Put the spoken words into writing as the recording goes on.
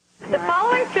The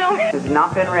following film has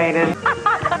not been rated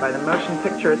by the Motion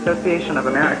Picture Association of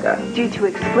America due to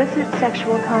explicit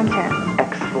sexual content.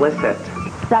 Explicit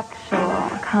Sexual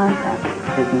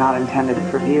content is not intended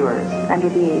for viewers under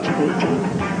the age of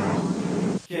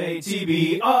 18.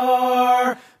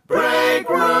 KTBR Break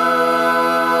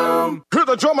Room. Hear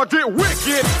the drummer get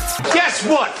wicked. Guess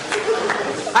what?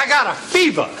 I got a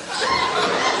fever.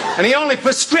 And the only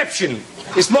prescription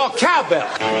is more cowbell.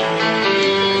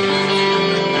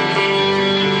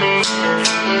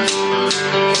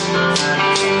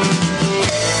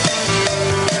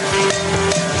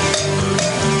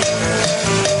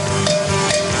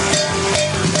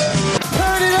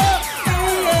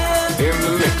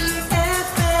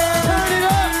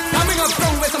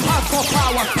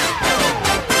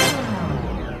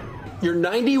 You're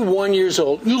 91 years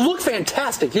old. You look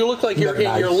fantastic. You look like you're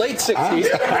in your late 60s,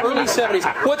 early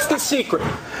 70s. What's the secret?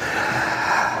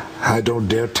 I don't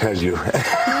dare tell you.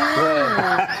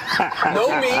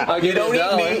 No meat. You don't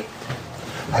eat meat.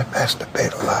 I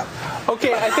masturbate a lot.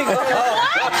 Okay, I think...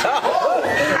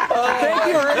 thank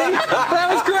you, Ernie. That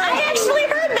was great. I actually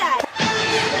heard that.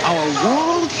 Our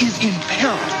world is in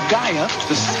peril. Gaia,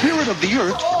 the spirit of the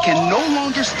earth, can no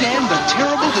longer stand the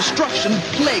terrible destruction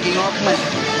plaguing our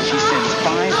planet. She sends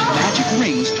 5 magic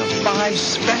rings to 5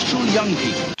 special young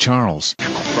people. Charles.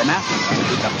 From Africa,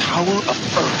 the power of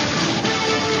earth.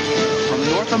 From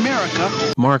North America,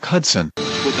 Mark Hudson.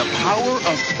 with the power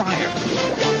of fire.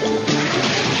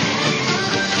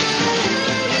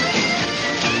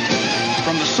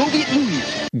 From the Soviet Union,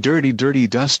 Dirty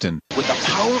Dustin. with the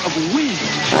power of wind.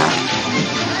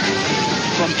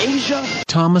 From Asia,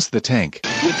 Thomas the Tank.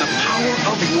 with the power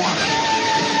of water.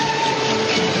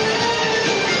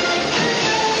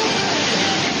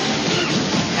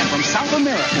 And from South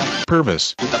America,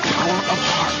 Purvis. with the power of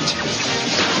heart.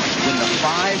 When the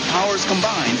 5 powers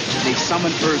combine, they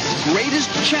summon Earth's greatest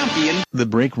champion. The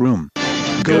Break Room.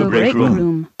 Go Break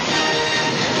Room.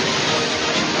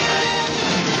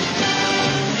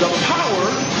 The power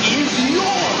is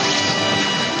yours.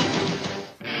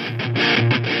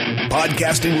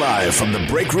 Podcasting live from the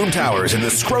Break Room Towers in the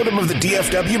scrotum of the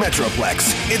DFW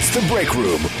Metroplex, it's The Break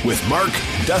Room with Mark,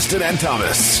 Dustin, and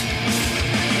Thomas.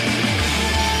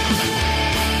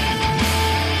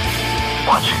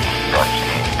 Once you get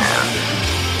Pepsi and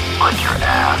on your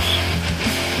ass.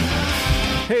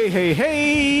 Hey.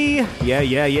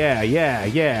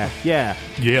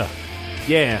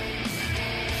 Yeah.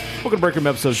 Welcome to Break Room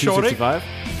episode 265.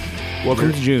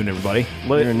 Welcome to June, everybody.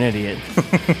 You're an idiot.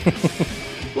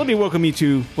 Let me welcome you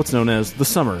to what's known as the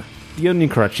summer. The onion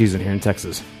crotch season here in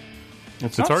Texas.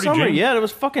 It's not already summer June. yet. It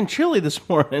was fucking chilly this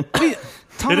morning. It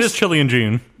is chilly in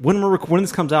June. When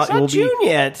this comes out, It's not June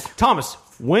yet. Thomas,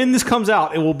 when this comes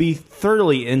out, it will be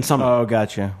thoroughly in summer. Oh,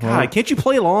 gotcha. God, can't you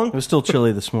play along? It was still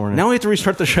chilly this morning. Now we have to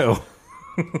restart the show.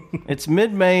 It's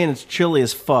mid-May and it's chilly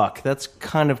as fuck. That's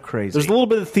kind of crazy. There's a little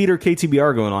bit of theater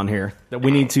KTBR going on here that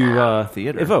we need to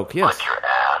evoke. Yes. On your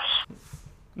ass.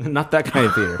 Not that kind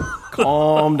of theater.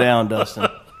 Calm down, Dustin.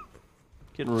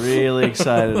 Getting really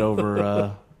excited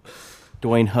over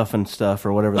Dwayne Huffin stuff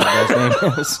or whatever that guy's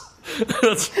name is.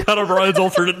 That's Pat O'Brien's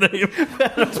alternate name.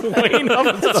 Dwayne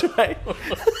Huffin stuff. That's right.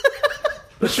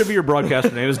 That should be your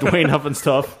broadcaster name, is Dwayne Huffin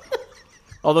stuff.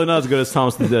 Although not as good as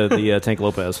Thomas the Tank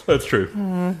Lopez. That's true.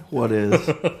 What is?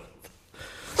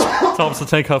 Thomas the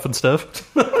Tank Huffin stuff.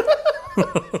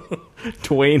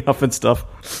 Dwayne Huffin stuff.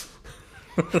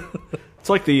 It's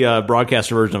like the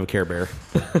broadcaster version of a Care Bear.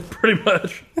 Pretty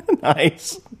much.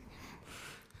 Nice.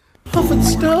 Huffin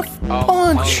stuff.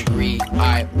 Punch.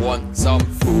 I want some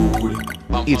food.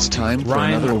 It's time for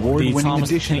another award-winning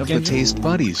edition of the Taste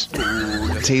Buddies.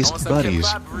 Taste Buddies,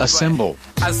 assemble.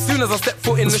 As soon as I step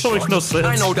foot in the shop, no sense.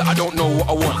 I know that I don't know what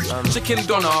I want. Chicken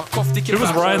doner, coffee. It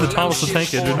was Ryan the Thomas the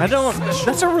Tank engine. I don't.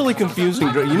 That's a really confusing.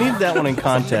 You need that one in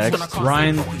context.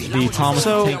 Ryan the Thomas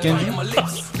the Tank engine.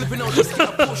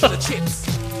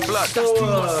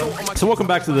 So welcome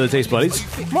back to the Taste Buddies.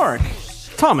 Mark.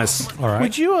 Thomas. All right.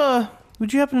 Would you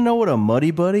happen to know what a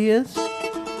muddy buddy is?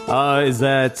 Is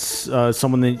that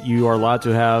someone that you are allowed to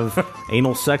have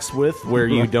anal sex with, where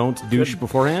you don't douche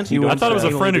beforehand? I thought it was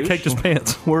a friend who caked his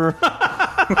pants. We're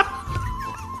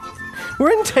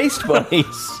in Taste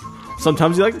Buddies.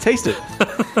 Sometimes you like to taste it.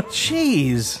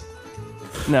 Jeez.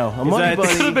 No, a muddy buddy.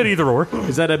 It could have been either or.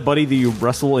 Is that a buddy that you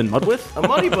wrestle in mud with? A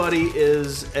muddy buddy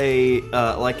is a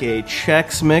like a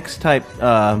Chex Mix type.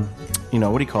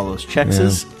 What do you call those?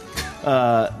 Chexes.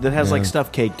 Yeah. That has like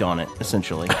stuff caked on it,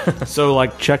 essentially. So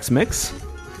like Chex Mix?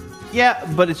 Yeah,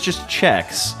 but it's just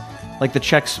Chex. Like the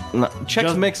Chex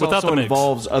Mix without also the mix.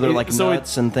 involves other like So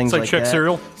nuts and things it's like Chex that.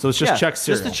 cereal? So it's just Chex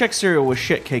cereal. Just the Chex cereal with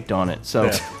shit caked on it.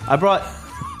 So I brought.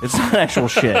 It's not actual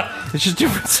shit. It's just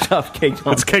different stuff caked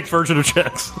on. It's a caked version of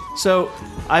Chex. So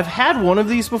I've had one of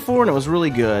these before and it was really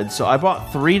good. So I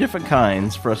bought 3 different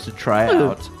kinds for us to try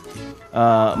out.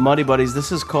 Muddy Buddies.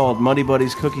 This is called Muddy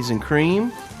Buddies Cookies and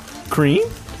Cream. Cream?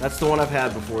 That's the one I've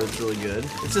had before. It's really good.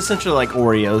 It's essentially like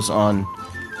Oreos on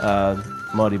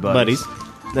Muddy Buddies.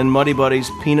 Then Muddy Buddies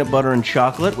Peanut Butter and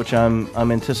Chocolate, which I'm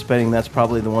anticipating that's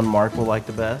probably the one Mark will like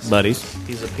the best. Buddies.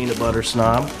 He's a peanut butter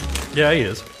snob. Yeah, he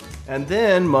is. And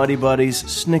then Muddy Buddies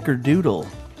Snickerdoodle.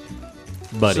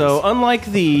 Buddies. So unlike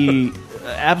the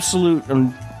absolute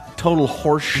and total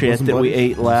horse shit that we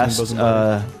ate last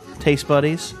Taste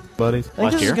Buddies, I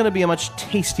think this is going to be a much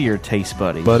tastier Taste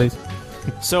Buddies.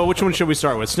 So which one should we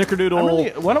start with?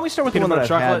 Snickerdoodle? Why don't we start with the peanut one that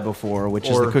butter I've had chocolate, before, which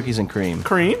is or the cookies and cream.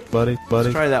 Cream?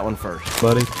 Let's try that one first.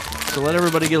 So let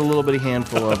everybody get a little bitty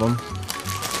handful of them.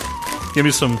 Give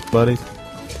me some.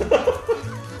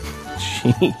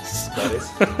 Jeez.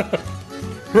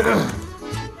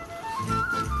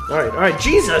 All right,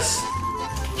 Jesus!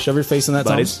 Shove your face in that,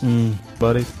 Buddies.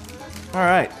 Buddies. All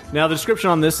right. Now, the description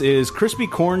on this is crispy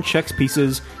corn Chex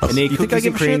pieces and a You think I cookies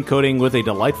give and a cream shit? coating with a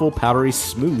delightful, powdery,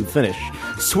 smooth finish.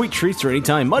 Sweet treats for any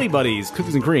time. Muddy Buddies,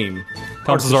 cookies and cream.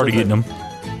 Thompson's already eating them.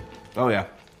 Oh, yeah.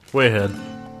 Way ahead.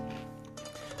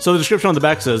 So the description on the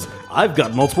back says, I've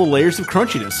got multiple layers of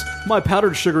crunchiness. My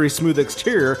powdered, sugary, smooth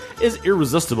exterior is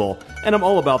irresistible, and I'm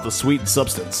all about the sweet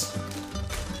substance.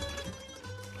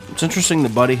 It's interesting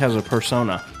that Buddy has a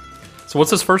persona. So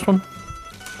what's this first one?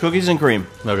 Cookies and cream.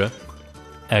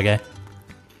 Okay.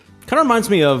 Kind of reminds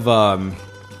me of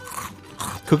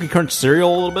Cookie Crunch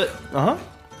cereal a little bit. A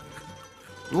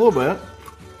little bit.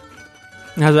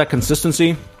 It has that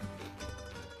consistency.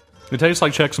 It tastes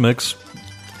like Chex Mix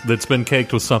that's been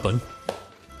caked with something.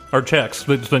 Or Chex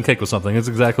that's been caked with something. It's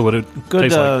exactly what it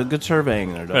tastes like. Good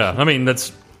surveying there, Dustin. Yeah, I mean,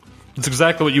 that's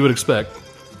exactly what you would expect.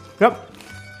 Yep.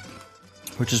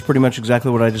 Which is pretty much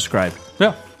exactly what I described.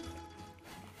 Yeah.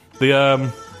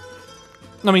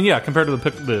 Compared to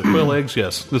the quail eggs,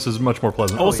 yes, this is much more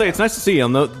pleasant. I will say it's nice to see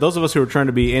on those of us who are trying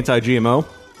to be anti-GMO.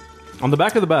 On the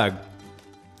back of the bag,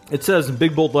 it says in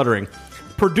big bold lettering,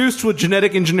 "Produced with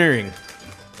genetic engineering."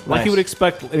 Like Nice. you would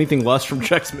expect anything less from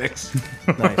Chex Mix.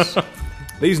 Nice.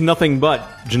 They use nothing but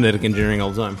genetic engineering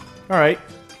all the time. All right.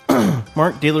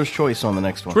 Mark, dealer's choice on the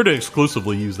next one. We're going to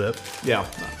exclusively use that. Yeah.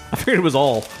 I figured it was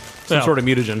all some sort of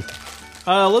mutagen.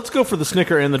 Let's go for the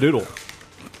Snicker and the Doodle.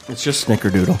 It's just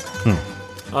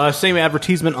Snickerdoodle. Same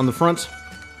advertisement on the front.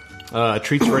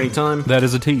 Treats for any time. That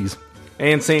is a tease.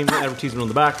 And same advertisement on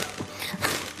the back.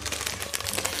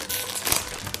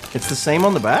 It's the same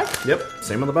on the back? Yep,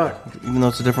 same on the back. Even though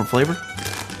it's a different flavor?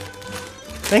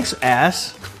 Thanks,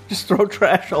 ass. Just throw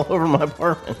trash all over my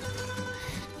apartment.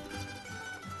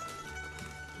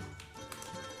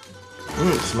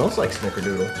 It smells like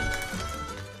Snickerdoodle.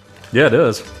 Yeah, it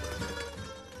does.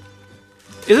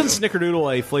 Isn't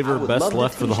Snickerdoodle a flavor would best love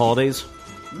left to for the taste holidays?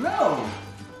 No.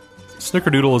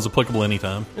 Snickerdoodle is applicable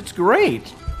anytime. It's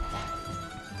great.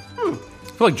 I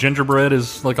feel like gingerbread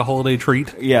is like a holiday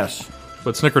treat. Yes.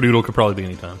 But Snickerdoodle could probably be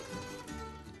anytime.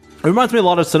 It reminds me a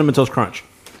lot of Cinnamon Toast Crunch.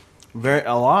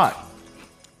 A lot.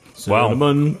 Wow.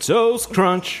 Cinnamon Toast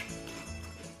Crunch.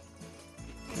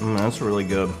 That's really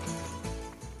good.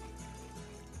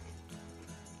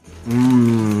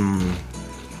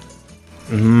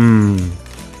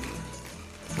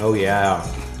 Oh, yeah.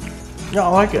 Yeah, I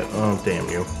like it. Oh, damn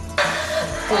you.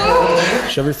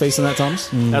 Shove your face in that, Thomas.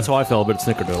 That's how I felt, but it's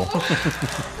Snickerdoodle.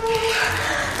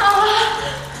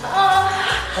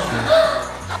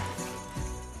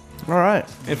 All right.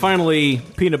 And finally,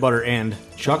 peanut butter and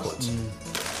chocolates.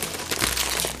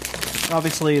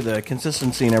 Obviously, the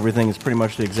consistency and everything is pretty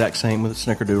much the exact same with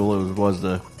Snickerdoodle as was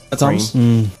the That's cream.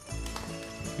 Thomas.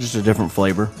 Just a different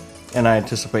flavor. And I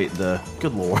anticipate the...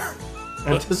 Good lord.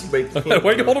 I anticipate the...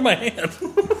 Why are you holding my hand?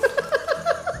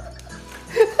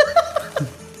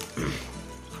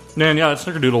 Man, yeah,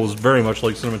 Snickerdoodle is very much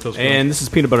like Cinnamon Toast Crunch. And this is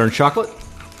peanut butter and chocolate.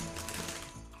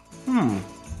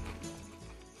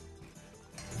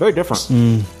 Very different.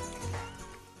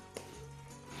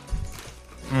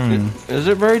 Is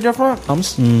it very different?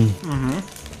 Thomas.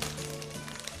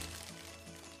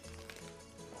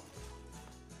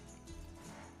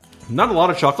 Not a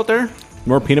lot of chocolate there.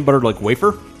 More peanut butter like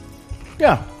wafer.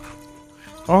 Yeah.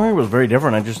 I don't think it was very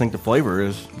different. I just think the flavor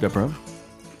is different.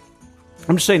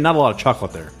 I'm just saying not a lot of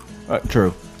chocolate there.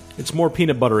 True. It's more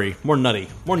peanut buttery, more nutty,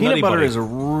 more Peanut nutty butter buddy. is a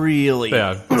really...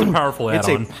 Yeah, it's a powerful It's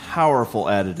add-on. a powerful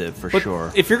additive for But sure.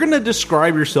 if you're going to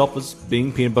describe yourself as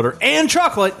being peanut butter and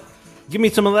chocolate, Give me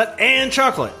some of that and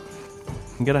chocolate.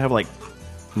 You gotta have like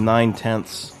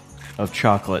 9/10 of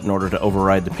chocolate in order to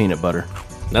override the peanut butter.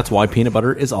 That's why peanut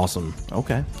butter is awesome.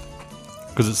 Okay.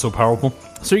 Because it's so powerful.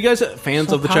 So you guys fans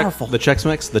So of the powerful. Chex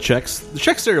Mix? The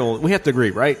Chex cereal, we have to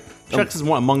agree, right? Chex is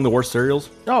one among the worst cereals.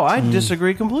 Oh, I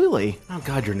disagree completely. Oh,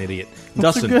 God, you're an idiot.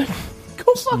 What's Dustin. good?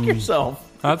 Go fuck yourself.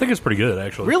 I think it's pretty good,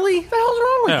 actually. Really? What the hell's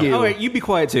wrong with you? Oh, wait, you be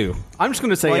quiet, too. I'm just going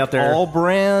to say Like out there. All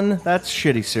Bran, that's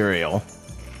shitty cereal.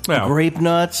 Yeah. Grape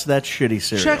Nuts, that's shitty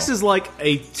cereal. Chex is like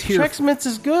a tier. Chex Mix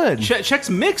is good. Chex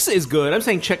Mix is good. I'm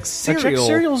saying Chex cereal. Chex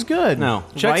cereal is good. No.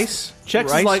 Rice? Chex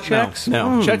Rice is like Chex?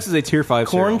 No. Chex is a tier 5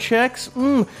 Corn cereal.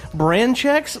 Chex? Bran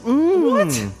Chex?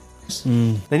 What?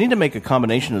 They need to make a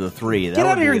combination of the three. Get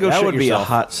out of here and go That shit would be yourself. a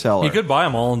hot seller. You could buy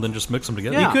them all and then just mix them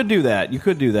together. Yeah. You could do that. You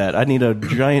could do that. I need a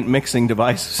giant mixing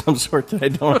device of some sort that I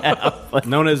don't have.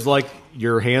 Known as like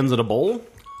your hands in a bowl.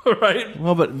 Right.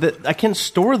 Well, but I can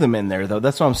store them in there, though.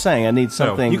 That's what I'm saying. I need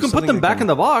something. You can put them back in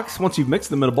the box once you've mixed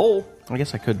them in a bowl. I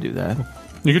guess I could do that.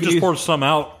 You could just pour some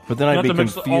out. But then I'd be to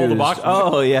mix confused. all the boxes.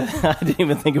 Oh, yeah. I didn't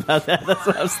even think about that. That's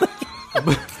what I was thinking.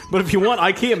 But if you want,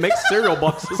 I can't make cereal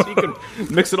boxes. So you can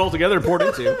mix it all together and pour it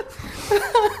into.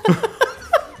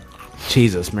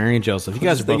 Jesus, Mary and Joseph, you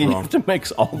guys are both You wrong. have to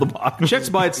mix all the boxes.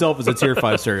 Chex by itself is a tier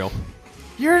 5 cereal.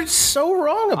 You're so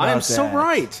wrong about that. I'm so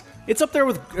right. It's up there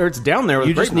with, or it's down there with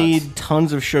You just Grape Nuts. need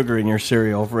tons of sugar in your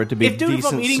cereal for it to be If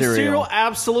decent I'm eating cereal.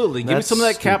 absolutely. Give me That's some of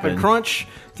that Cap'n stupid. Crunch.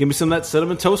 Give me some of that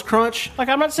Cinnamon Toast Crunch. Like,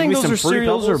 I'm not saying Give me those some Fruity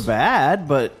cereals Pebbles. are bad,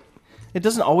 but it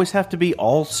doesn't always have to be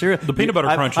all cereal. The peanut butter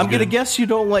crunch is I'm going to good. guess you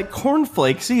don't like Corn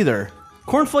Flakes either.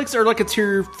 Corn Flakes are like a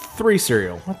tier 3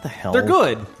 cereal. What the hell? They're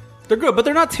good. They're good, but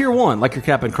they're not tier 1 like your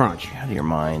Cap'n Crunch. Out of your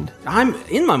mind. I'm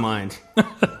in my mind.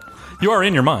 You are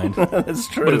in your mind. That's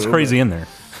true. But it's crazy in there.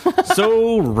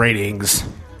 So, ratings.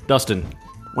 Dustin,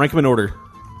 rank them in order.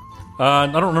 I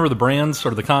don't remember the brands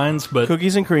or the kinds, but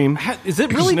Cookies and cream. Is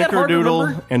it really that hard to Snickerdoodle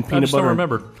remember? and I peanut just don't butter.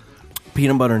 remember.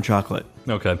 Peanut butter and chocolate.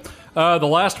 Okay. The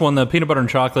last one, the peanut butter and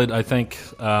chocolate, I think,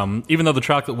 even though the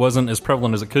chocolate wasn't as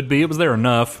prevalent as it could be, it was there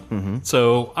enough. Mm-hmm.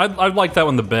 So I like that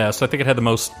one the best. I think it had the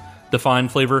most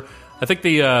defined flavor. I think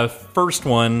the first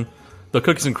one, the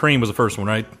cookies and cream was the first one,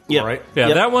 right? Yeah. Right. Yeah,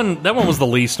 Yep. that one was the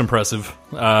least impressive.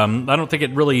 I don't think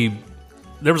it really...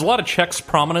 There was a lot of Chex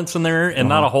prominence in there and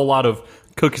not a whole lot of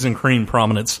cookies and cream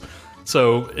prominence.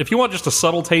 So if you want just a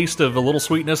subtle taste of a little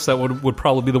sweetness, that would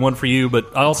probably be the one for you.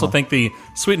 But I also think the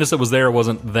sweetness that was there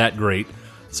wasn't that great.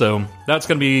 So that's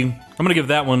going to be... I'm going to give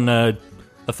that one a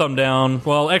thumb down.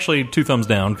 Well, actually, 2 thumbs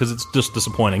down because it's just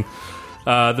disappointing.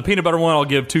 The peanut butter one, I'll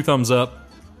give 2 thumbs up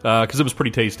because it was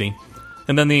pretty tasty.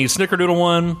 And then the Snickerdoodle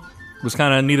one was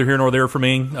kind of neither here nor there for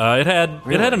me. It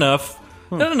had enough.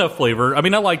 It had enough flavor. I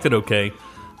mean, I liked it okay.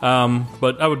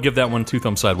 But I would give that one 2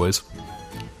 thumbs sideways.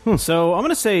 So I'm going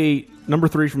to say number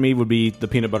 3 for me would be the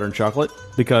peanut butter and chocolate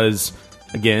because,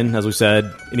 again, as we said,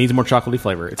 it needs more chocolatey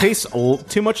flavor. It tastes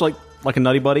too much like a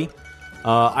Nutty Buddy.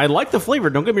 I like the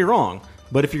flavor, don't get me wrong.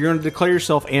 But if you're going to declare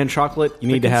yourself and chocolate, you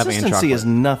need to have and chocolate. Consistency is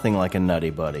nothing like a Nutty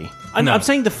Buddy. I'm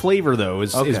saying the flavor, though,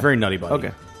 is very Nutty Buddy.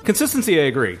 Okay. Consistency, I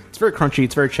agree. It's very crunchy.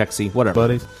 It's very Chex-y. Whatever.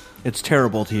 Buddies. It's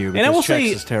terrible to you because And I will Chex say,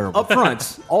 is terrible. up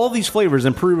front, all these flavors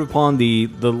improve upon the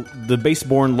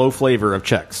base-born low flavor of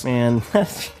Chex. Man,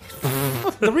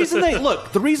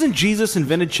 The reason Jesus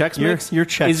invented Chex Mix You're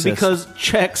Chex-ist. is because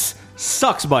Chex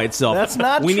sucks by itself. That's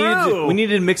not we true. We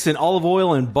needed to mix in olive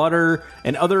oil and butter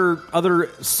and other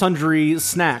sundry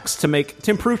snacks to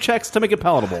improve Chex to make it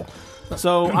palatable.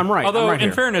 So I'm right. Although, I'm right in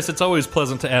here. fairness, it's always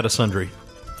pleasant to add a sundry.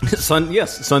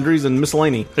 Yes, sundries and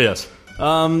miscellany. Yes.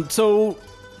 So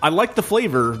I like the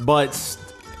flavor, but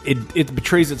it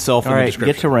betrays itself all in the right,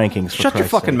 description. get to rankings. For Shut your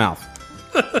Christ's fucking sake.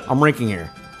 mouth. I'm ranking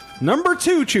here. Number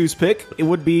 2 choose pick. It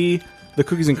would be the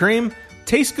cookies and cream.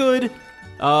 Tastes good.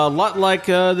 A lot like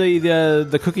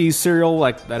the cookies cereal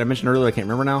like that I mentioned earlier. I can't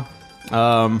remember now.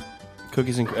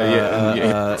 Cookies and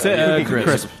Cookie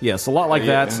Crisp. Yes, a lot like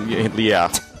that.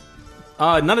 Yeah.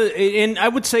 And I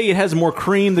would say it has more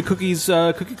cream, the cookies,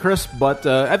 Cookie Crisp, but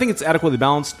I think it's adequately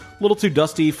balanced. A little too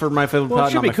dusty for my favorite. Well, it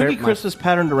should not be my Cookie favorite- Crisp is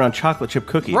patterned around chocolate chip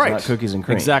cookies, Right. not cookies and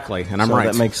cream. Exactly, and I'm So right.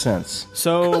 That makes sense.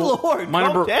 So Good Lord, my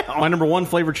calm number down. my number 1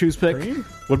 flavor choose pick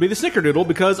would be the Snickerdoodle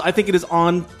because I think it is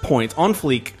on point, on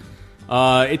fleek.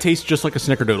 It tastes just like a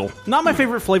Snickerdoodle. Not my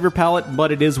favorite flavor palette,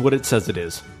 but it is what it says it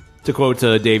is. To quote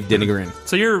Dave Denigrin.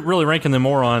 So you're really ranking them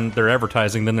more on their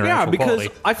advertising than their actual because quality.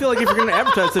 I feel like if you're going to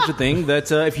advertise such a thing,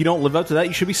 that if you don't live up to that,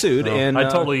 you should be sued. No, And I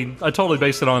totally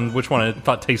based it on which one I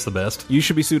thought tastes the best. You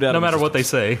should be sued out. No of matter what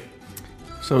existence. they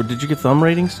say. So, did you give thumb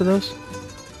ratings to those?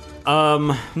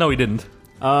 No, he didn't.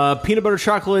 Peanut butter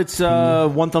chocolates,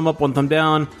 1 thumb up, 1 thumb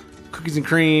down. Cookies and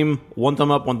cream, 1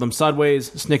 thumb up, 1 thumb sideways.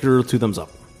 Snickerdoodle, 2 thumbs up.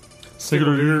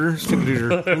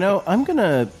 Snickerdoodle. You know,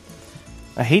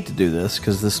 I hate to do this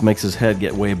because this makes his head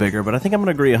get way bigger, but I think I'm going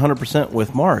to agree 100%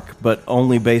 with Mark, but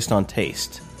only based on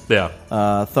taste. Yeah.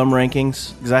 Thumb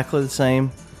rankings, exactly the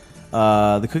same.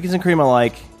 The cookies and cream I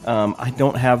like. I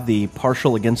don't have the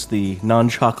partial against the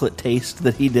non-chocolate taste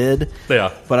that he did.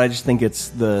 Yeah. But I just think it's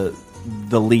the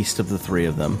least of the 3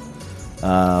 of them.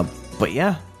 But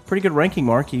yeah, pretty good ranking,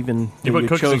 Mark. Even you put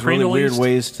cookies and cream really weird least?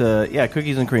 ways to... Yeah,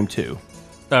 cookies and cream 2.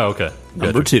 Oh, okay.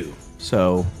 Number 2.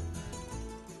 So,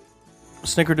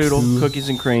 Snickerdoodle, cookies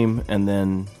and cream, and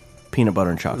then peanut butter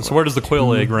and chocolate. So where does the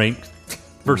quail egg rank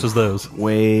versus those?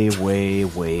 Way, way,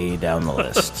 way down the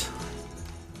list.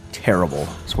 Terrible.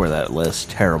 I swear that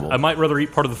list. Terrible. I might rather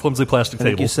eat part of the flimsy plastic I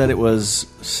think table. you said it was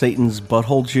Satan's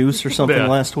butthole juice or something Yeah.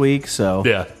 last week, so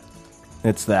Yeah.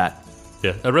 it's that.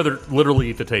 Yeah. I'd rather literally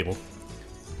eat the table.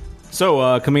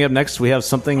 So, coming up next, we have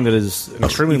something that is an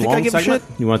extremely You think I long give a segment.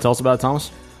 shit? You want to tell us about it,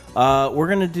 Thomas? We're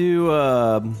going to do,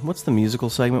 what's the musical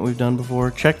segment we've done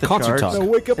before? Check the Concert charts. Talk.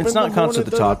 Wake up It's in not the Concert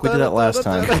the morning, Talk. We did that last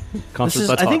time. Concert This is,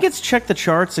 the I think Talk. it's Check the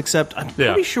Charts, except I'm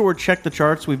pretty sure Check the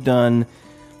Charts we've done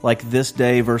like this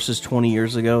day versus 20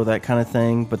 years ago, that kind of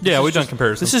thing. But this Yeah, is we've done just-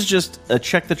 comparisons. This is just a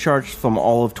Check the Charts from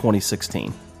all of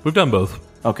 2016. We've done both.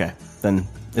 Okay, then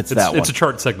it's that one. It's a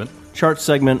chart segment. Chart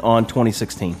segment on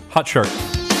 2016. Hot chart.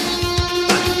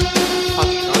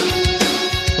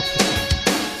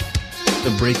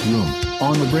 The Break Room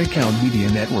on the Breakout Media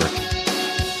Network.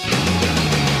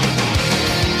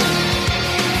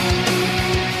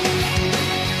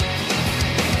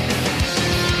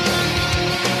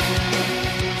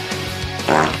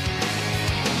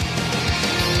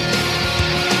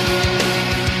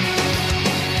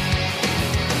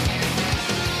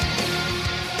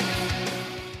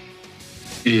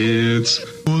 It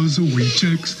was a wheat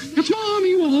checks. Its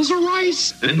mommy was a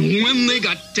rice. And when they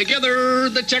got together,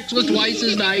 the checks was twice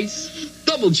as nice.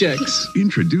 Double checks.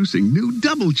 Introducing new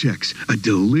Double Checks, a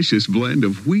delicious blend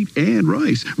of wheat and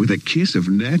rice with a kiss of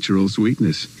natural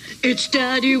sweetness. Its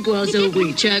daddy was a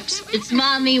wheat checks. Its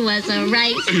mommy was a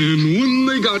rice. And when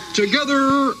they got together,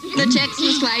 the checks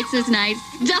was twice as nice.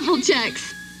 Double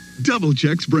checks. Double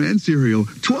Checks brand cereal,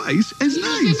 twice as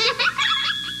nice.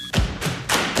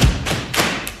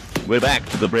 We're back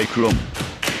to the break room.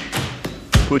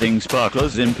 Putting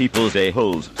sparklers in people's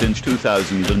a-holes since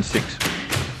 2006.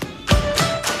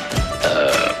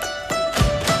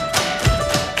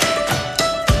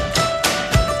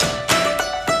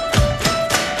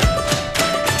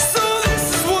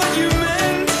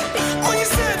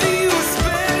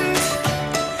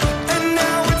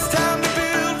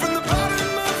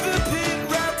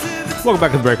 Welcome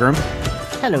back to the break room.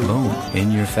 Hello.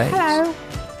 In your face. Hello.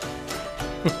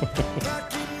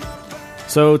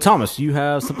 So, Thomas, you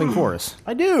have something for us.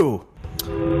 I do.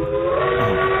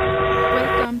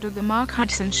 Welcome to the Mark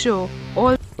Hudson Show.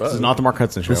 This is not the Mark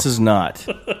Hudson Show. This is not.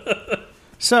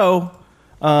 So,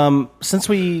 since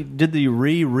we did the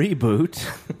reboot,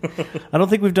 I don't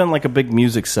think we've done like a big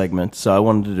music segment, so I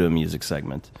wanted to do a music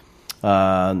segment.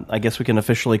 I guess we can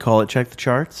officially call it Check the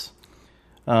Charts.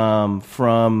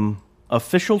 From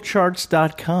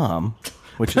officialcharts.com,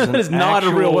 which is, That is not a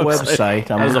real website.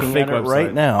 I'm That is a looking fake at it website.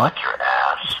 right now.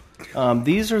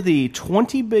 These are the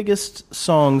 20 biggest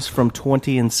songs from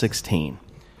 20 and 16.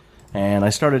 And I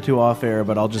started to off air,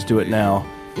 but I'll just do it now.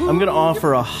 I'm going to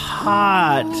offer a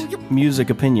hot music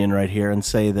opinion right here and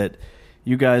say that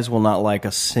you guys will not like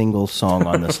a single song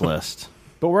on this list.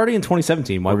 But we're already in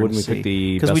 2017. Why wouldn't we pick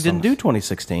the Because best we didn't songs? do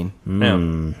 2016.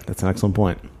 That's an excellent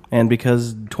point. And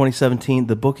because 2017,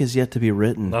 the book is yet to be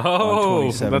written. on Oh,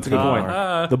 2017. that's a good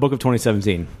point. The book of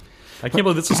 2017 I can't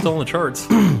believe this is still on the charts.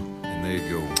 And there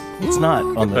you go. It's not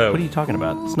on the. Oh. What are you talking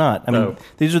about? It's not. I mean, Oh.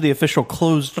 these are the official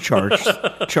closed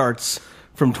charts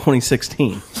from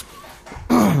 2016.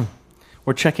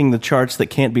 We're checking the charts that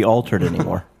can't be altered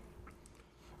anymore.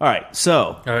 All right,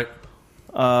 so. All right.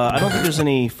 I don't think there's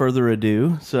any further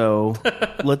ado. So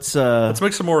let's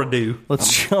make some more ado.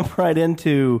 Let's jump right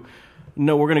into.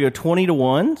 No, we're going to go 20 to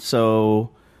 1. So,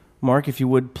 Mark, if you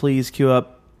would please cue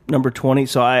up number 20.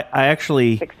 So I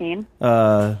actually 16.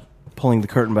 Pulling the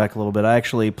curtain back a little bit. I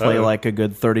actually play Uh-oh. like a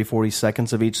good 30, 40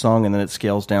 seconds of each song, and then it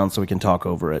scales down so we can talk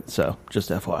over it. So, just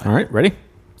FYI. All right, ready?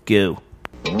 Go.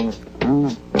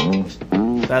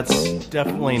 That's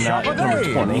definitely not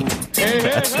number 20.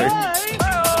 Bastard.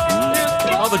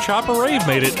 Oh, the Chopper Rave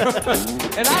made it.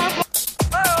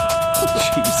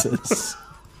 Jesus.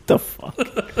 The fuck?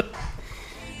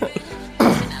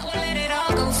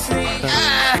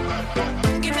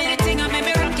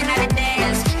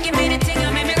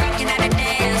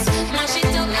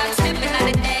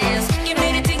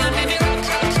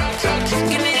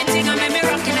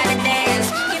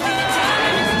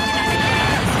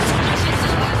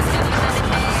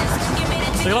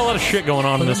 shit going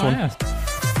on in this one. Yeah.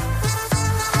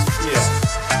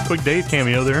 Quick Dave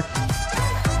cameo there.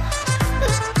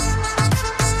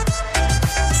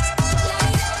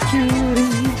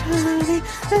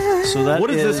 So that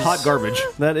what is this hot garbage?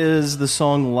 That is the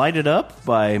song "Light It Up"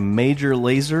 by Major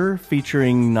Lazer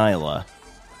featuring Nyla.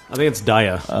 I think it's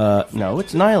Daya. No,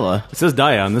 it's Nyla. It says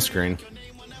Daya on the screen.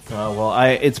 Well,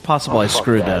 it's possible I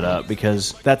screwed that up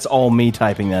because that's all me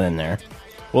typing that in there.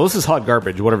 Well, this is hot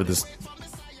garbage, whatever this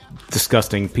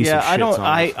disgusting piece of shit song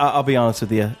is. I'll be honest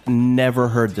with you, never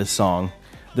heard this song.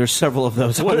 There's several of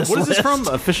those. What is this from?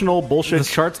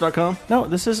 Officialbullshitcharts.com? No,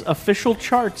 this is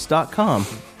officialcharts.com.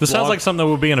 This sounds like something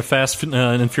that would be in a Fast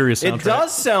and Furious soundtrack. It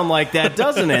does sound like that,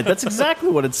 doesn't it? That's exactly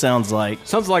what it sounds like.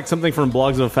 Sounds like something from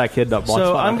blogsofafatkid.blogspot.com.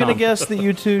 So I'm going to guess that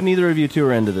neither of you two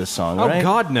are into this song, right? Oh,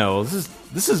 God, no.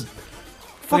 This is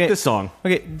fuck this song.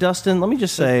 Okay, Dustin, let me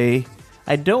just say,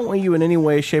 I don't want you in any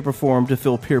way, shape, or form to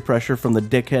feel peer pressure from the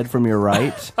dickhead from your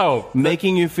right.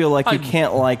 Making you feel like you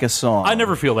can't like a song. I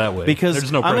never feel that way. Because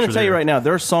there's no pressure I'm going to tell you there. right now,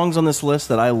 there are songs on this list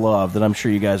that I love that I'm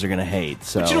sure you guys are going to hate.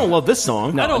 So. But you don't love this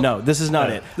song. No, this is not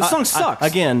it. This song sucks.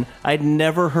 Again, I'd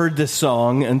never heard this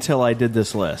song until I did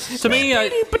this list. To me,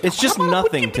 it's just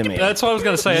nothing to me. That's what I was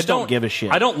going to say. I don't give a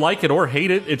shit. I don't like it or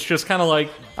hate it. It's just kind of like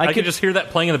I could just hear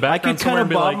that playing in the background. I could kind of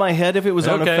bob my head if it was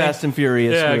on a Fast and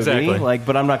Furious movie. Exactly.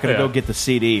 But I'm not going to go get the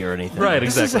CD or anything. Right,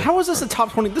 exactly. How is this a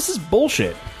top 20? This is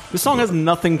bullshit. This song has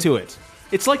nothing to it.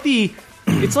 It's like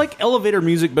it's like elevator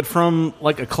music, but from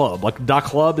like a club, like Da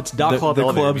Club. It's Da Club. The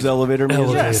club's music. elevator music.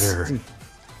 Elevator.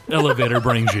 Elevator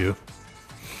brings you.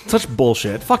 Such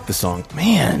bullshit. Fuck the song,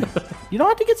 man. You don't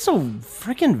have to get so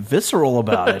freaking visceral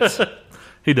about it.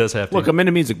 He does have to. Look, I'm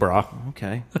into music, bro.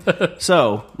 Okay.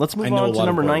 So let's move on to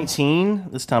number 19.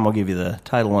 This time I'll give you the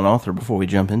title and author before we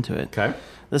jump into it. Okay.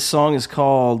 This song is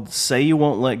called "Say You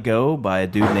Won't Let Go" by a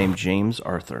dude named James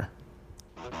Arthur.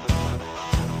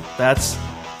 That's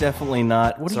definitely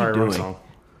not. What are you doing, song.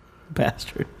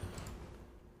 bastard?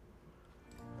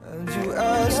 And you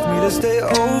asked me to stay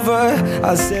over.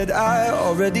 I said I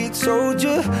already told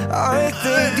you. I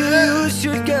think you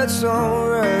should get some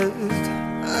rest.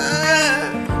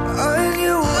 I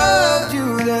knew I loved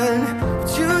you then,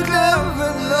 but you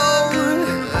never know.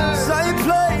 'Cause I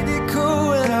played it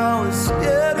cool and I was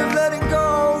scared of letting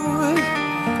go.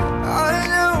 I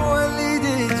know I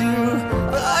needed you,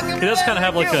 but I can. He does kind of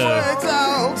have like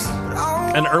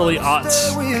an early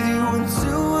aughts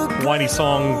whiny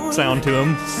song sound to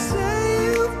him.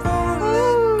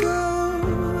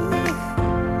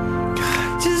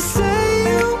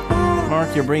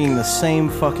 Mark, you're bringing the same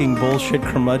fucking bullshit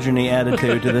curmudgeon-y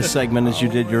attitude to this segment as you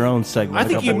did your own segment. I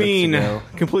think you mean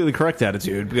completely correct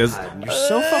attitude because you're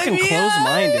so fucking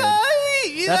close-minded.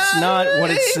 That's not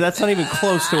what it's. That's not even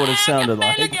close to what it sounded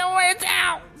like.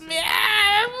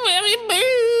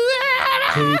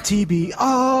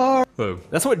 KTBR.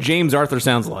 That's what James Arthur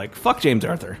sounds like. Fuck James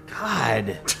Arthur.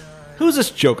 God. Who's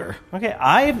this Joker? Okay,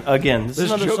 this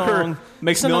is another Joker song,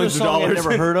 makes another millions of song dollars. I've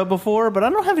never heard of before, but I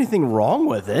don't have anything wrong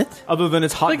with it. Other than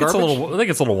it's hot garbage. I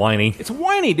think it's a little whiny. It's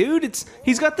whiny, dude.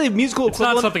 He's got the musical It's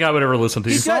equivalent. not something I would ever listen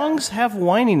to. Songs have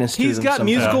whinininess to them. He's got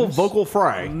musical vocal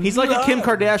fry. He's like a Kim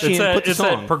Kardashian. It's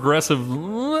that progressive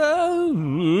over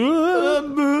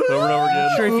and over again.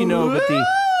 I'm sure if you know, but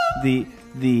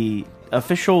the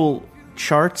official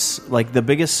charts, like the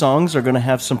biggest songs, are going to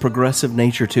have some progressive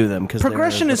nature to them. Because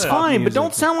progression is fine, but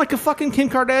don't sound like a fucking Kim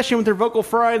Kardashian with her vocal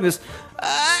fry and this.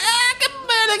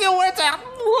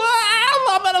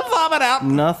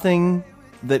 Nothing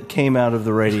that came out of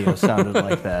the radio sounded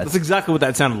like that. That's exactly what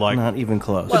that sounded like. Not even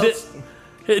close. Well,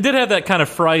 it did have that kind of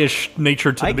fryish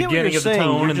nature to the I get what beginning you're of the saying.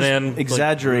 tone, You're and just then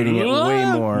exaggerating it way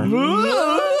more.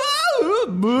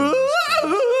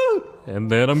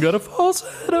 And then I'm gonna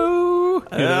falsetto.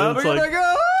 I'm it's gonna like,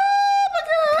 go.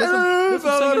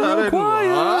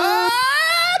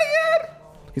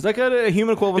 He's like a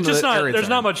human equivalent. It's just of not. There's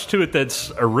not much to it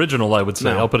that's original. I would say.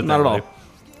 No, I'll put it not that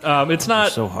at way. It's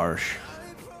not so harsh.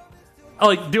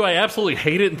 Like, do I absolutely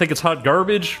hate it and think it's hot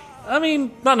garbage? I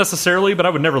mean, not necessarily, but I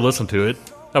would never listen to it.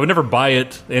 I would never buy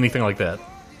it, anything like that.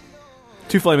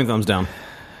 2 flaming thumbs down.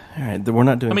 All right, we're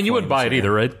not doing. I mean, you wouldn't buy it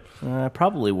either, right? I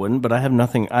probably wouldn't, but I have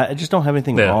nothing. I just don't have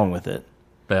anything wrong with it.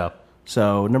 Yeah.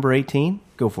 So number 18,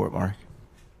 go for it, Mark.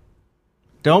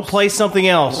 Don't play something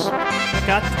else. God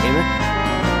damn it.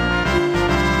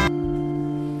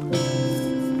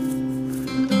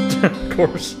 Of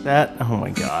course. That. Oh my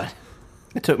god.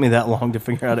 It took me that long to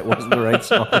figure out it wasn't the right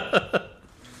song.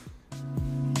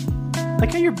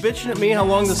 Like how you're bitching at me how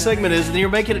long the segment is, and then you're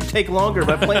making it take longer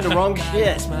by playing the wrong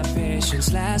shit. My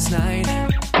patience last night.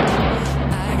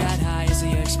 I got high as the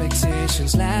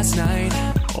expectations last night.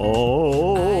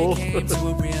 Oh. I came to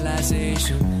a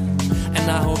realization,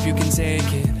 and I hope you can take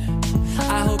it.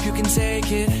 I hope you can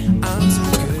take it. I'm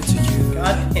too good to you.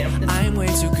 God damn it. I'm way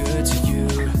too good to you.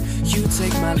 You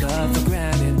take my love for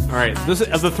granted. All right, this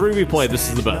of the three we played, this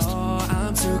is the best.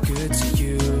 I'm too good to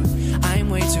you. I'm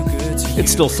way too good to you. It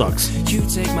still sucks. You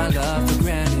take my love for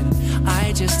granted.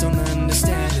 I just don't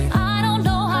understand it. I don't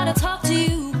know how to talk to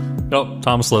you. Oh,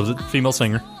 Thomas loves it. Female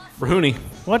singer. Rahuni.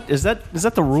 What is that? Is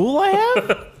that the rule I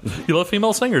have? You love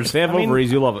female singers. If they have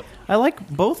ovaries, you love it. I like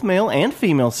both male and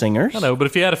female singers. I know, but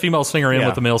if you had a female singer in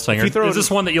with a male singer, is this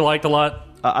one that you liked a lot?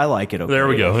 I like it. Okay. There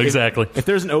we go. Exactly. If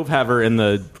there's an ove-haver in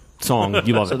the song,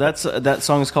 you love it. So that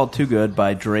song is called "Too Good"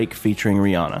 by Drake featuring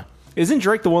Rihanna. Isn't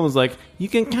Drake the one that's like, you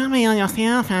can call me on your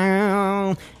cell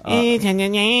phone? Yeah,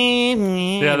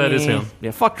 that is him.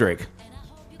 Yeah, fuck Drake.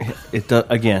 It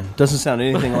doesn't sound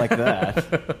anything like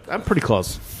that. I'm pretty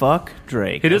close. Fuck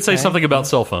Drake. He did say something about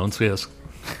cell phones, yes.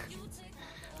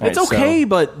 It's okay,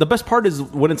 but the best part is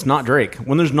when it's not Drake.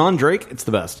 When there's non-Drake, it's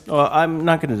the best. Well, I'm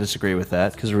not going to disagree with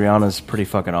that because Rihanna's pretty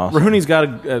fucking awesome. Rahuni's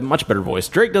got a much better voice.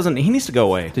 Drake doesn't. He needs to go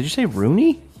away. Did you say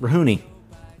Rooney? Rahuni.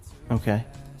 Okay.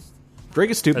 Drake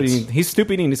is stupid. He's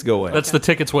stupid. He needs to go away. That's the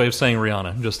Ticket's way of saying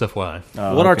Rihanna, just FYI.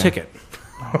 What our ticket?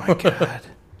 Oh, my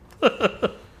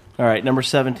God. All right, number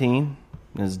 17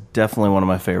 is definitely one of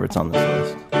my favorites on this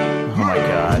list. Oh, my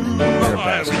God. You're a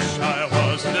bastard.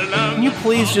 Can you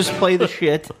please just play the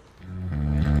shit?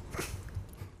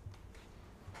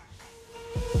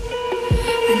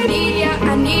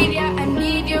 I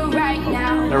need you right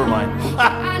now. Never mind.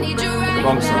 I need you right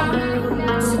Wrong now.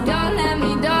 song. So don't let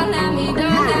me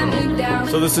down.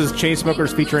 So this is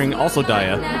Chainsmokers featuring also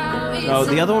Daya. No,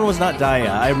 the other one was not Daya.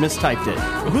 I mistyped it.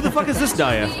 Who the fuck is this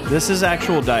Daya? This is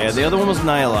actual Daya. The other one was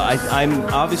Nyla. I'm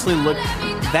obviously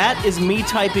That is me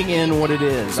typing in what it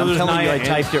is. So I'm telling Naya you, I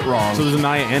typed it wrong. So there's a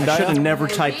Naya and Daya? I should have never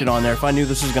typed it on there. If I knew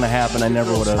this was going to happen, I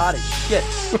never would have. Hot as shit.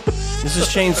 This is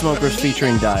Chainsmokers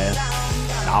featuring Daya.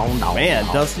 No. Man,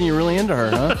 Dustin, you're really into her,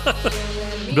 huh?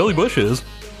 Billy Bush is.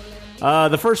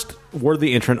 The first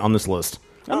worthy entrant on this list.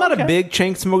 I'm not a big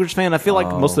Chainsmokers fan. I feel like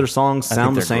most of their songs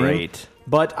sound the same. Great.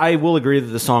 But I will agree that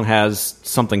the song has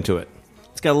something to it.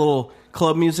 It's got a little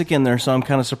club music in there, so I'm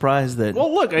kind of surprised that.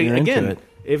 Well, look, you're into again, it.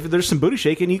 if there's some booty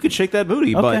shaking, you could shake that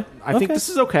booty. But I think this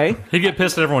is okay. He'd get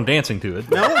pissed at everyone dancing to it.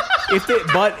 No, if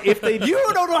they you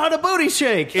don't know how to booty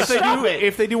shake.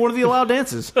 If they do one of the allowed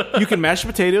dances, you can mash a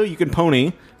potato, you can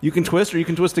pony, you can twist, or you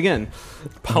can twist again.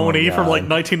 Pony from like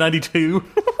 1992.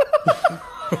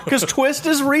 Because twist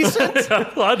is recent. Yeah,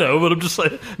 I know, but I'm just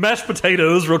saying, mashed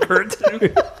potatoes real current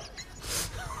too.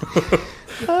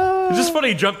 It's just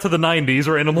funny. Jump to the 90s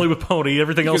randomly with pony.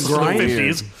 Everything else is in the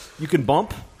 50s. You can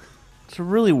bump. It's a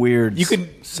really weird. You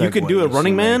can do a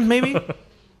Running Man, maybe. All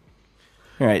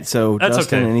right, so That's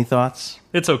Dustin, okay. any thoughts?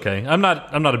 It's okay. I'm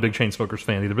not a big Chainsmokers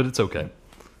fan either, but it's okay.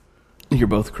 You're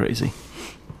both crazy.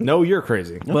 No, you're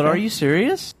crazy. But are you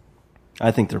serious?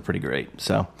 I think they're pretty great.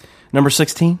 So, number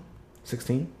 16.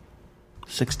 16.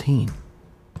 16.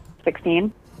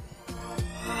 16.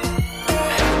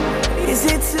 Is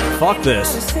it too Fuck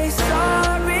this. to say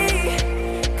sorry?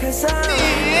 'Cause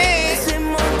I'm missing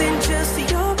more than just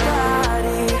your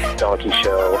body. Donkey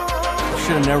Show.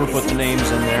 Should have never put the names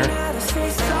in there.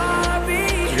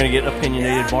 You're going to get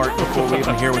opinionated Bart before we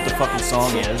even hear what the fucking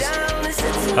song is.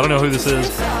 I don't know who this is.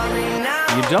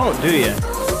 You don't, do you?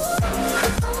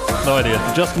 No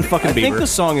idea. Justin fucking Bieber. I think the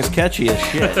song is catchy as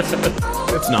shit.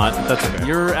 It's not. That's okay.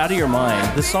 You're out of your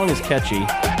mind. This song is catchy.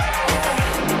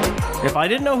 If I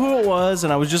didn't know who it was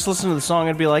and I was just listening to the song,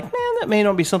 I'd be like, man, that may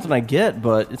not be something I get,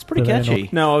 but it's pretty catchy.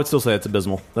 No, I would still say it's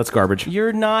abysmal. That's garbage.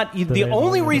 You're not. The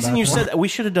only reason you said that, we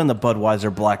should have done the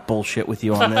Budweiser black bullshit with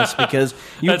you on this because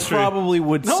you probably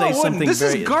would No, I say wouldn't. something This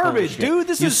is very garbage, bullshit.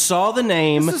 dude. You saw the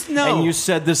name and you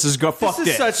said this is fuck This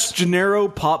is such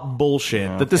genero pop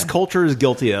bullshit that this culture is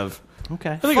guilty of.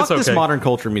 Okay. I think Fuck it's okay. this modern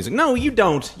culture music. No, you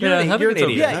don't. You're an idiot.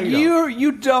 Yeah,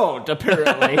 you don't,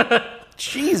 apparently.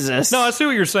 Jesus. No, I see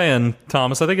what you're saying,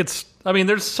 Thomas. I think it's. I mean,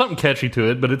 there's something catchy to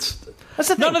it, but it's.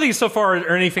 None of these so far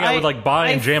are anything I would like buy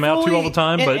and jam out to all the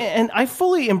time. But I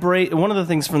fully embrace one of the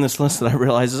things from this list that I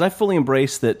realize is I fully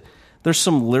embrace that there's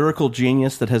some lyrical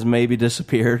genius that has maybe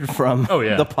disappeared from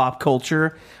the pop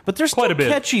culture, but there's Quite still a bit.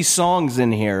 catchy songs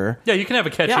in here. yeah, you can have a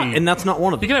catchy. Yeah, and that's not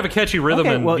one of them. You can have a catchy rhythm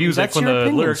Okay, and well, music that's when your the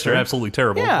opinion, lyrics sir. are absolutely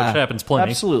terrible, Yeah, which happens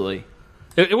plenty. Absolutely.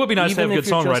 It would be nice to Even have if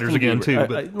good you're songwriters Justin again Bieber.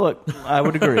 too. But Look, I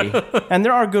would agree, and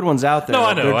there are good ones out there. No,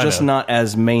 I know, They're I just know. not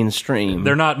as mainstream.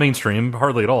 they're not mainstream,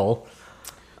 hardly at all.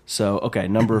 So, okay,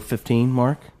 number 15,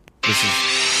 Mark. This is.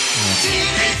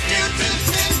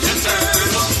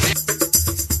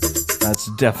 That's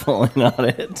definitely not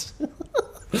it.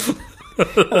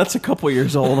 That's a couple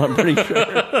years old, I'm pretty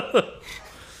sure.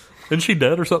 Isn't she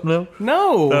dead or something now?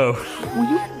 No. Oh.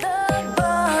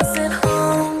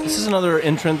 This is another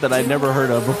entrant that I'd never heard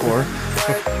of before.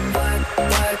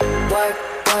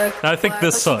 I think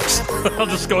this sucks. I'll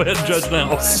just go ahead and judge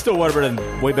now. It's still way better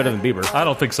than Bieber. I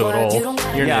don't think so at all.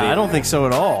 I don't think so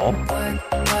at all.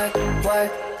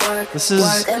 This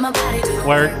is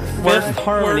Fifth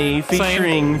Harmony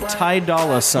featuring Ty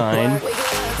Dolla $ign.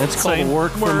 It's called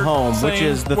Work From Home, which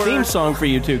is the theme song for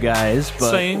you two guys.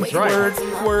 But Same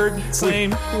word,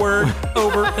 same word,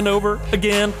 over and over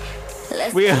again.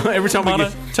 Every time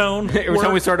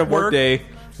we start a work day,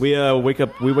 we wake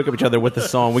up each other with the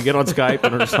song. We get on Skype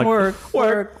and we're just like work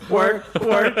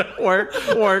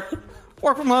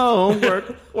from home,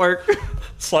 work.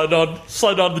 Slide on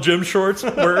the gym shorts.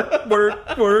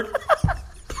 Work.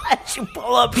 As you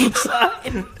pull up each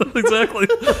side. Exactly.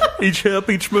 Each hip,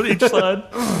 each side.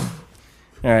 All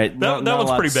right, that one's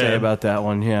lot pretty to say bad. about that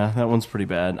one. Yeah, that one's pretty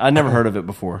bad. I'd never heard of it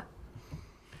before.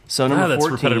 So number that's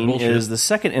repetitive 14 bullshit. is the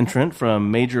second entrant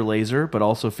from Major Lazer, but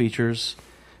also features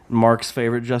Mark's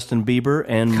favorite Justin Bieber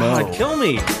and Mo. God, kill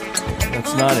me.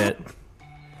 That's not it.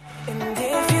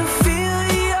 If you feel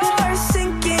you're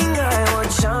sinking, I will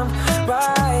jump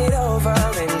right over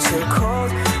into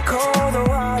cold, cold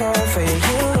water for you.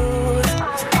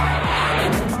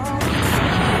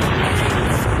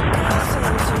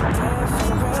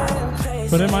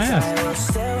 Put it in my ass. I will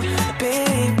still be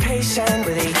patient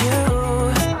with you,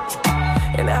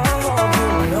 and I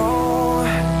hope you know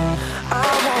I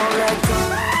won't let go.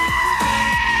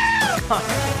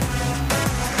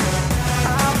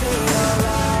 I'll be your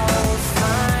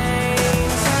lifeline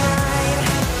tonight.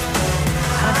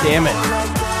 God damn it.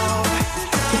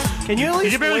 Can you at least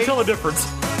You can barely wait? tell the difference.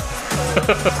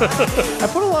 I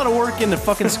put a lot of work into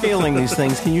fucking scaling these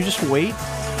things. Can you just wait?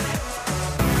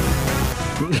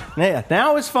 Yeah,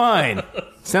 now it's fine.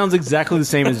 Sounds exactly the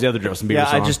same as the other Justin Bieber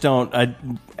Yeah, song. I just don't.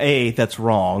 That's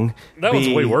wrong. That one's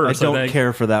way worse, I don't I think.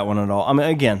 care for that one at all. I mean,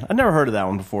 again, I've never heard of that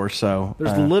one before, so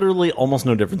There's literally almost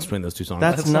no difference between those two songs.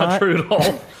 that's Not true at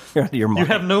all. You're out of your mind. You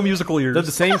have no musical ears. They're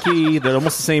the same key. They're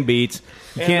almost the same beats.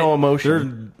 You And no emotion.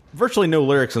 There's virtually no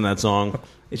lyrics in that song.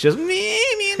 It's just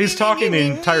He's talking the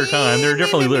entire time. There are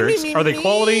definitely lyrics. Are they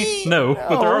quality? No,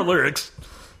 but there are lyrics.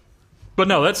 But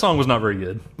no, that song was not very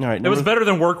good. All right, it was better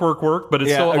than Work, but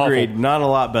it's still agreed. awful. Not a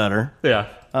lot better. Yeah.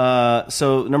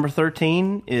 So number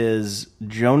 13 is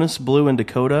Jonas Blue and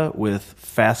Dakota with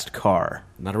Fast Car.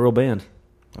 not a real band.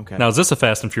 Okay. Now, is this a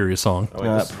Fast and Furious song?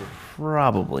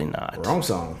 Probably not. Wrong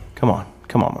song. Come on,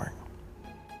 Mark.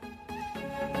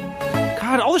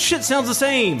 God, all this shit sounds the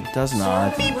same. It does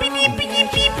not.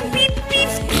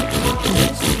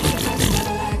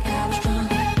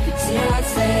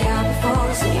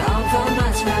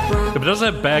 If it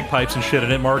doesn't have bagpipes and shit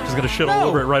in it, Mark is going to shit all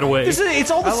over it right away. It's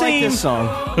all the I like same. this song.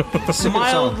 It's a good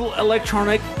Mild song.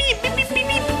 electronic.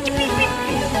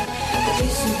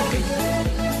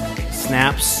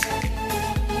 Snaps.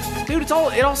 Dude, it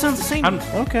all sounds the same. I'm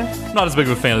Okay. not as big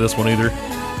of a fan of this one either.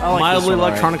 I like Mildly this one, all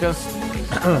right.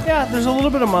 electronica. Yeah, there's a little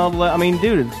bit of mild. I mean,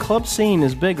 dude, club scene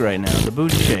is big right now. The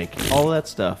booty shake, all that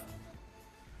stuff.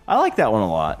 I like that one a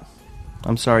lot.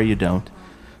 I'm sorry you don't.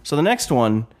 So the next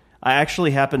one, I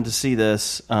actually happened to see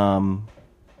this from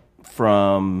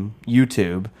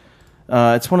YouTube.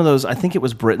 It's one of those, I think it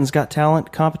was Britain's Got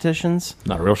Talent competitions.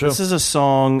 Not a real show. This is a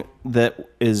song that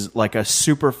is like a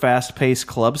super fast-paced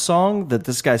club song that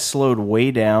this guy slowed way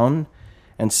down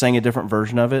and sang a different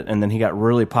version of it, and then he got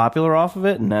really popular off of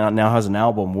it, and now has an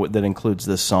album that includes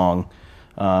this song.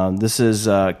 This is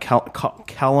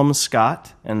Callum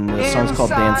Scott, and the song's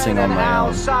called Dancing on My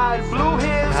Own. God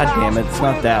damn it, it's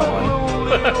not that one.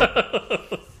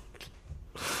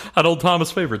 An old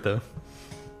Thomas favorite, though.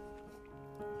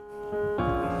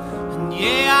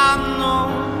 Yeah, I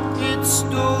know it's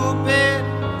stupid,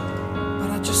 but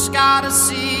I just gotta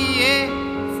see it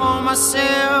for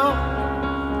myself.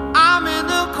 I'm in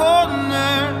the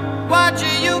corner,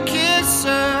 watching you kiss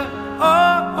her.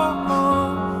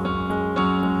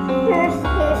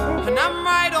 And I'm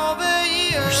right over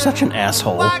here. You're such an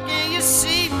asshole. Why can't you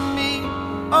see me?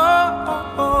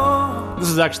 This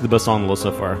is actually the best song on the list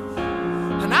so far.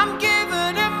 And I'm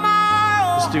giving it my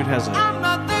all. This dude has a I'm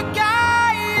not the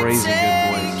guy you're crazy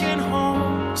good voice. taking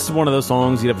home. This is one of those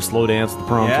songs you'd have a slow dance at the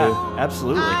prom Yeah,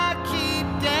 absolutely. I keep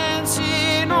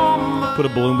dancing on my to. Put a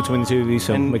balloon between the two of these,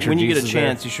 so And make sure when you get Jesus a is there.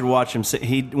 chance, you should watch him.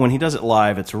 When he does it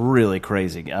live, it's really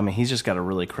crazy. I mean, he's just got a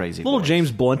really crazy Little voice.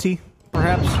 James Blunty,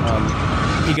 perhaps.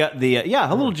 He got the a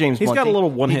little James. He's got Blunty. a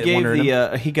little one-hit He gave wonder in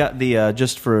the he got the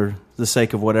just for the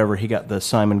sake of whatever, he got the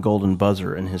Simon Golden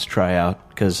buzzer in his tryout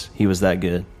because he was that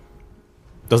good.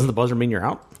 Doesn't the buzzer mean you're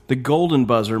out? The golden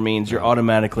buzzer means you're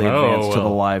automatically advanced to the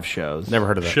live shows. Never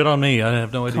heard of that. Shit on me. I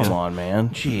have no idea. Come on, man.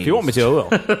 Jeez. If you want me to, I will.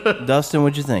 Dustin,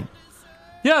 what'd you think?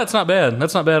 Yeah, it's not bad.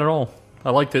 That's not bad at all.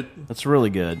 I liked it. That's really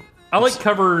good. I like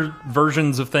cover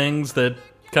versions of things that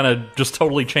kind of just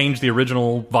totally change the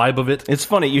original vibe of it. It's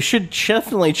funny. You should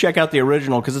definitely check out the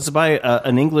original because it's by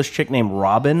an English chick named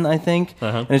Robin, I think.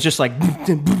 And it's just like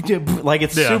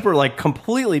it's super like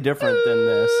completely different than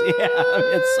this. Yeah, I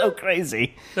mean, it's so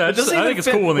crazy. Yeah, I think it's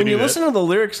cool when you listen to the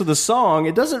lyrics of the song.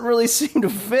 It doesn't really seem to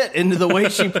fit into the way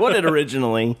she put it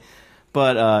originally.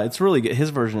 But it's really good. His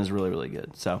version is really, really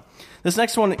good. So this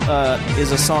next one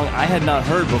is a song I had not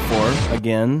heard before.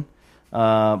 Again.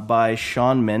 By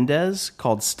Shawn Mendes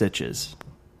called Stitches.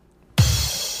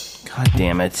 God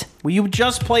damn it. Will you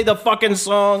just play the fucking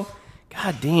song?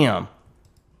 God damn.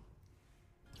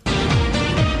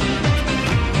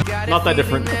 Not that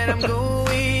different. I'm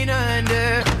going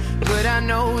under, but I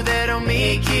know that I'll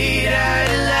make it out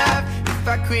alive if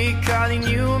I quit calling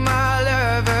you my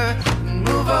lover and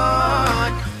move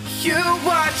on. You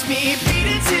watch me beat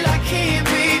it till I can't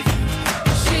breathe,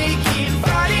 shaking,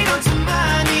 falling onto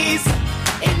my knees.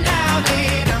 And now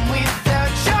that I'm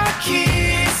without your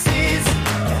kisses,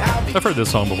 I've heard this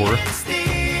song before.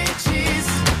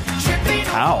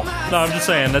 How? No, I'm just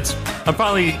saying I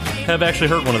finally have actually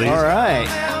heard one of these. All right.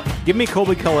 Give me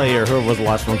Colby Calais or whoever was the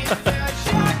last one.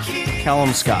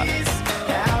 Callum Scott.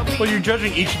 Well, you're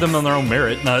judging each of them on their own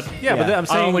merit, not. Yeah, but I'm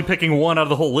saying only picking one out of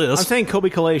the whole list. I'm saying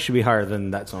Colby Calais should be higher than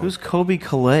that song. Who's Colby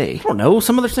Calais? I don't know.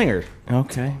 Some other singer.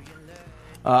 Okay.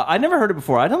 I never heard it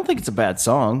before. I don't think it's a bad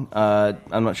song.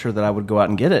 I'm not sure that I would go out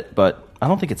and get it, but I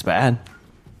don't think it's bad.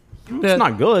 It's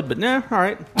not good, but nah, all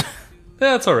right.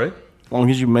 Yeah, it's all right. As long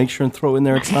as you make sure and throw in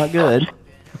there it's not good.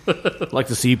 I'd like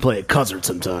to see you play a concert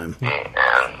sometime. But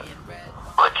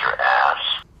your ass.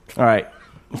 All right,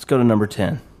 let's go to number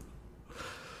 10.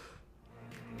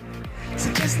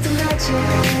 So just imagine,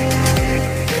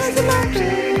 just imagine.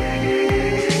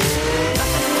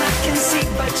 Nothing I can see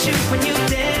but you when you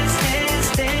dance.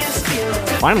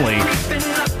 Finally,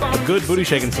 a good booty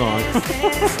shaking song.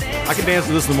 I can dance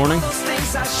to this in the morning.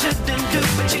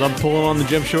 As I'm pulling on the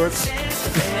gym shorts.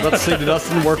 About to say to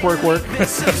Dustin, work. So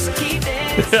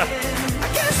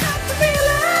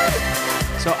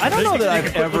I don't know that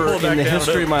I've ever, in the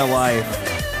history of my life,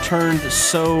 turned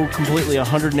so completely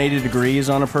 180 degrees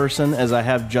on a person as I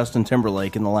have Justin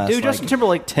Timberlake in the last Justin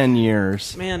Timberlake, 10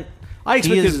 years. Man, I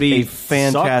expected to be a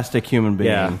fantastic human being.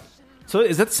 Yeah. So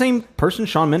is that the same person,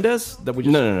 Shawn Mendes? That we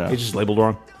just, No. He just labeled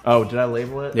wrong. Oh, did I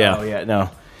label it? Yeah. Oh, yeah, no.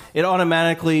 It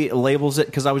automatically labels it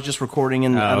because I was just recording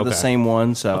out of the same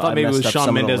one. So I thought maybe it was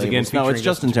Shawn Mendes again. No, it's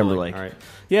Justin Timberlake. All right.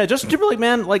 Yeah, Justin Timberlake,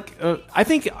 man. I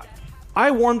think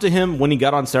I warmed to him when he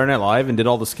got on Saturday Night Live and did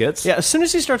all the skits. Yeah, as soon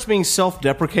as he starts being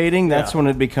self-deprecating, that's when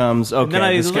it becomes okay.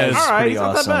 Then This guy's all right, pretty he's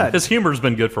not awesome. that bad. His humor's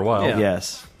been good for a while. Yeah.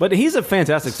 Yes, but he's a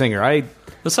fantastic singer.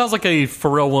 This sounds like a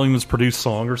Pharrell Williams produced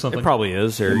song or something. It probably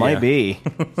is. It might be.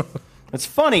 It's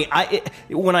funny.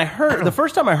 When I heard the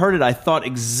first time I heard it, I thought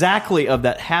exactly of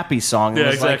that Happy song. Yeah,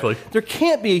 exactly. There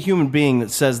can't be a human being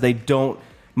that says they don't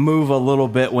move a little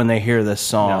bit when they hear this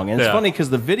song. And it's funny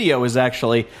because the video is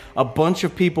actually a bunch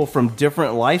of people from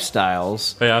different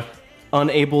lifestyles,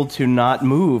 unable to not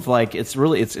move. Like it's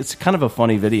kind of a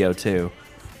funny video too.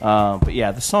 But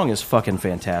yeah, the song is fucking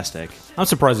fantastic. I'm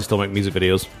surprised they still make music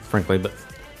videos, frankly, but.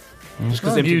 Just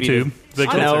because YouTube.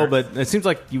 I know, but it seems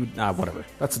like you... whatever.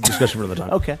 That's a discussion for another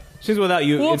time. Okay. Seems without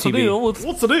you, What's the MTV. deal?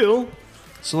 What's the deal?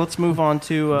 So let's move on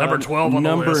to number 12 on the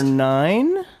number list.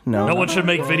 9. No one should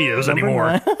make videos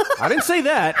anymore. I didn't say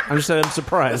that. I just said I'm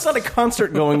surprised. It's not a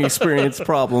concert-going experience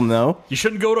problem, though. You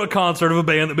shouldn't go to a concert of a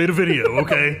band that made a video,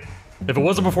 okay? If it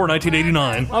wasn't before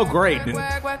 1989. Oh, great.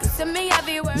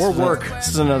 More work. This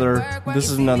is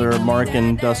another Mark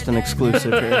and Dustin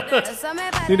exclusive here.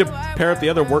 Need to pair up the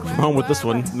other work from home with this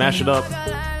one. Mash it up.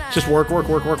 Just work.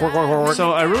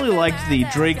 So I really liked the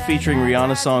Drake featuring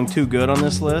Rihanna song "Too Good" on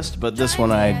this list, but this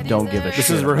one I don't give a shit.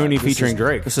 This is Rahuni featuring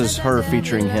Drake. This is her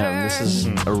featuring him. This is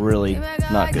a really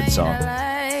not good song.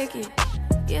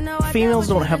 Females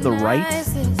don't have the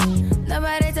rights.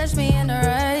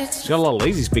 She's got a lot of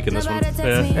lazy speak in this one.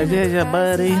 Yeah,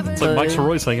 buddy. It's like Mike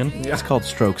Soroy singing. Yeah. It's called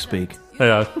stroke speak.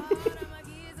 Yeah.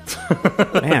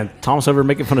 Man, Thomas over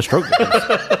making fun of stroke.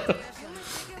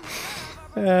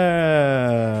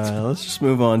 Let's just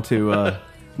move on to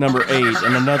number 8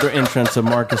 and another entrance of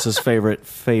Marcus's favorite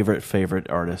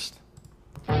artist.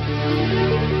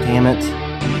 Damn it.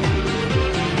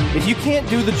 If you can't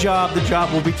do the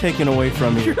job will be taken away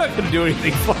from you. You're not going to do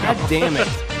anything. God damn it.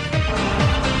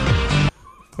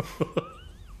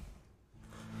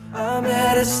 I'm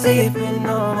at started sleeping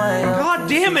on my own. God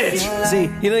damn it! See,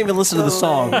 he didn't even listen to the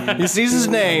song. He sees his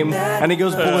name, and he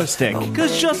goes ballistic.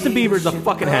 Because Justin Bieber's a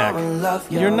fucking hack.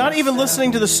 You're not even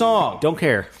listening to the song. Don't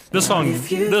care. This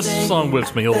song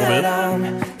whips me a little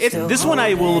bit. This one,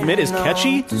 I will admit, is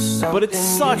catchy, but it's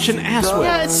such an ass whip.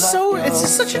 Yeah, it's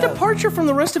such a departure from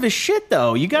the rest of his shit,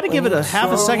 though. You got to give it a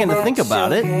half a second to think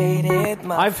about it.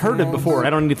 I've heard it before. I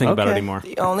don't need to think about it anymore.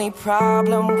 The only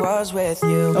problem was with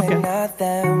you and not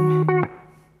them.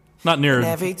 Not near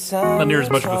as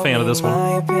much of a fan of this one.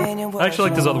 I actually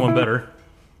like this other one better.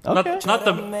 Okay. Not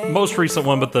the most recent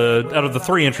one, but out of the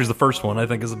 3 entries, the first one I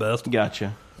think is the best.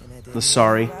 Gotcha. The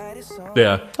Sorry.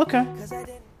 Yeah. Okay.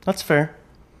 That's fair.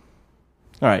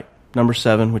 All right. Number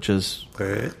 7, which is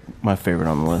my favorite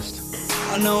on the list.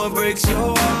 I know it breaks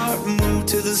your heart. Moved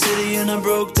to the city and I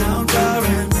broke down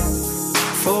crying.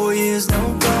 4 years,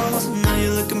 no calls. Now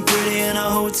you're looking pretty in a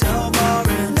hotel bar.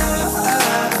 And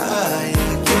I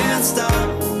can't stop.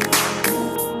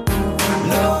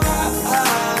 No,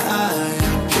 I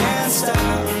can't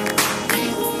stop.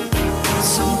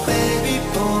 So baby,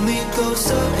 pull me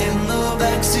closer in the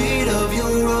backseat of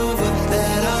your Rover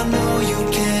that I know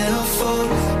you can't afford.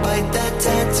 Bite that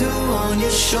tattoo on your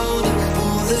shoulder.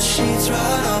 Pull the sheets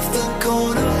right off the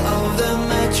corner of the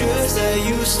mattress that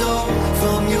you stole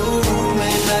from your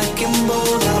roommate back in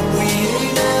Boulder. We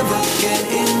ain't never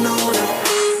getting older.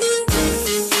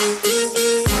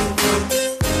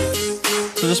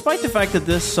 So despite the fact that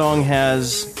this song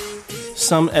has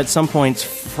at some points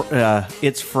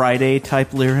it's Friday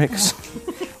type lyrics,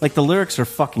 like the lyrics are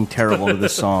fucking terrible to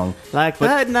this song. Like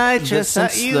that night just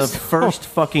since the first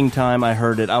fucking time I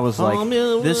heard it, I was like,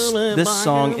 this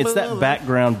song, it's that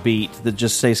background beat that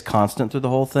just stays constant through the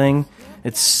whole thing.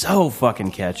 It's so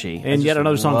fucking catchy. And yet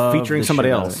another song featuring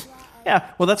somebody else. Yeah,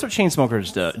 well, that's what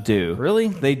Chainsmokers do. Really?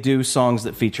 They do songs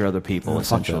that feature other people,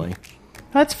 essentially.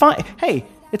 That's fine. Hey,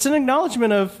 it's an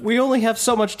acknowledgement of we only have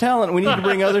so much talent. We need to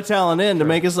bring other talent in to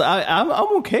make us. I'm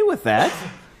okay with that.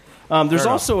 There's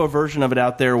also a version of it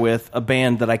out there with a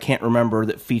band that I can't remember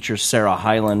that features Sarah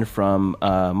Hyland from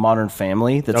Modern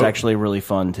Family. That's actually really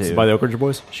fun too. Is it by the Oak Ridge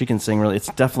Boys? She can sing really. It's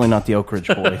definitely not the Oak Ridge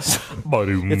Boys.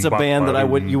 It's a band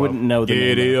that you wouldn't know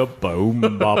the name of.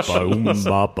 Boom, bop, boom,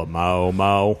 bop, mow,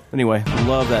 mow. Anyway,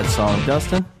 love that song.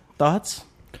 Dustin, thoughts?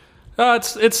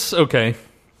 It's okay.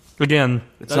 Again,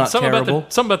 it's not terrible.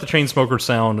 Something about the Chainsmokers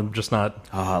sound I'm just not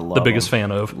the biggest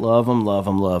fan of. Love them, love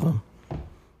them, love them.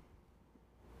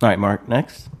 All right, Mark,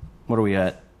 next. What are we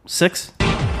at? 6?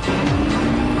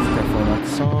 Definitely not the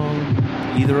song.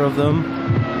 Either of them.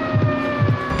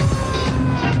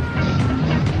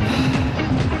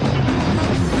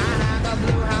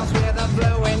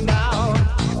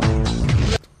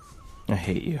 I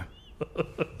hate you.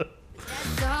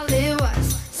 All it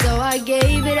was, so I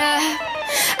gave it up.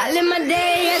 I live my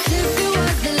day as if it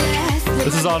was the last.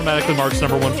 This is automatically Mark's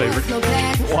number 1 favorite.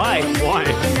 Why?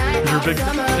 You're big.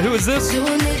 Who is this?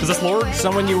 Is this Lord?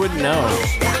 Someone you wouldn't know.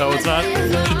 Oh, it's not.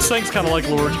 She sings kind of like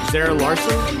Lord. Sarah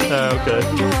Larson? Oh, okay.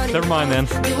 Never mind then.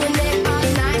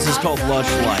 This is called Lush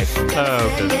Life. Oh,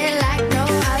 okay.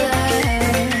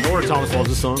 Laura Thomas loves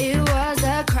this song.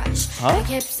 Huh?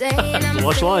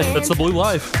 Lush Life. That's the Blue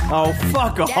Life. Oh,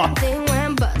 fuck off.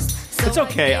 It's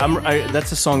okay.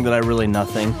 That's a song that I really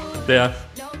nothing. Yeah.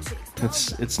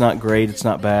 It's not great. It's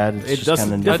not bad. It's it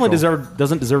definitely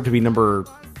doesn't deserve to be number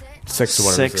 6 or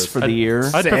whatever. 6 for the year.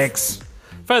 6.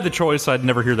 If I had the choice, I'd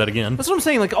never hear that again. That's what I'm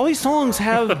saying. Like, all these songs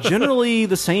have generally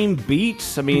the same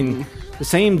beats. I mean, the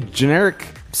same generic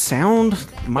sound.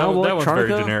 Mild that one's electronica.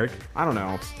 very generic. I don't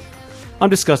know.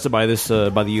 I'm disgusted by this,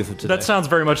 by the youth of today. That sounds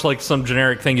very much like some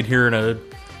generic thing you'd hear in a,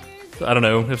 I don't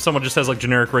know, if someone just has like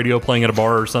generic radio playing at a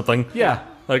bar or something. Yeah.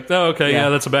 Like, oh, okay, yeah,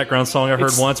 that's a background song I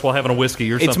heard once while having a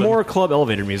whiskey or something. It's more club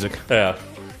elevator music. Yeah.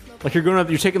 Like you're going up,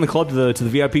 you're taking the club to the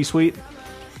VIP suite.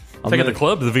 Taking the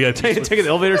club to the VIP suite. Taking the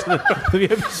elevator to the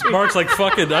VIP suite. Mark's like,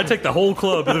 fuck it, I'd take the whole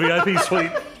club to the VIP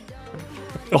suite.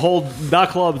 The whole, not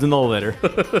clubs in the elevator.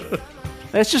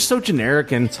 That's just so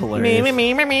generic and it's hilarious.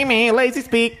 Me,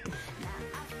 Lazyspeak.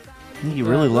 You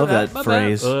really love that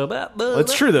phrase.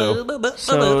 It's true, though.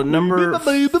 So, number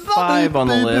 5 on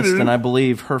the list, and I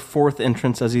believe her 4th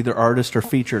entrance as either artist or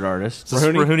featured artist.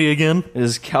 Rahuni again?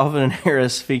 Is Calvin and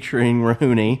Harris featuring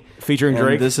Rahuni. Featuring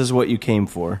Drake? This is what you came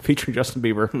for. Featuring Justin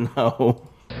Bieber. No.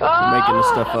 I'm making this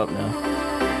stuff up now.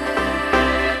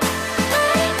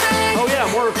 Oh,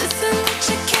 yeah, more.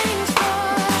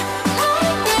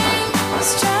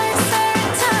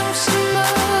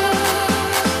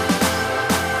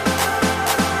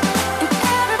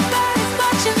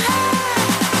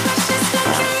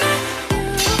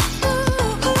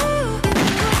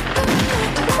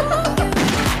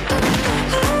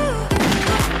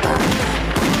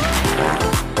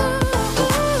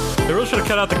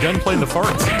 out the gunplay and the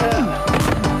farts.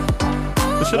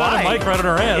 The shit out of Mike right on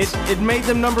our ass. It made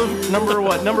them number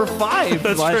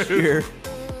 5 last year.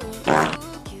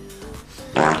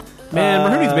 Man,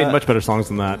 Mahoney's made much better songs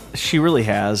than that. She really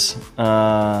has.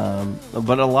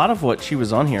 But a lot of what she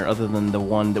was on here, other than the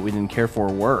one that we didn't care for,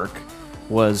 Work,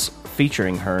 was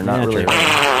featuring her, not really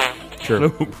her.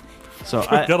 Sure. So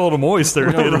Got a little moist there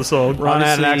at the end of the song. Ron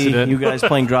had an accident. You guys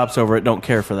playing Drops Over It don't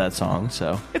care for that song,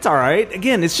 so. It's alright.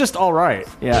 Again, it's just alright.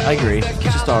 Yeah, I agree. It's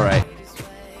just alright.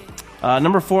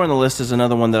 Number 4 on the list is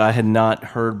another one that I had not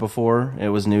heard before. It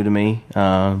was new to me.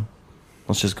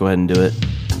 Let's just go ahead and do it.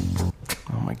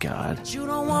 Oh my god. You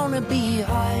don't wanna be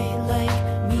high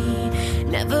like me.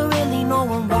 Never really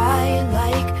knowing why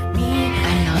like me.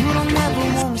 You don't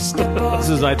never wanna step up. This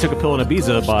is I Took a Pill in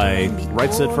Ibiza by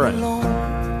Right Said Fred.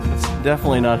 It's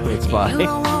definitely not who it's by. You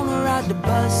don't wanna ride the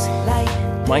bus like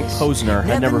Mike Posner.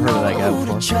 I'd never heard of that guy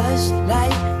before. just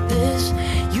like this.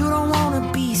 You don't wanna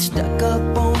be stuck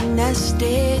up on that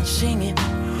stage singing.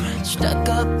 Stuck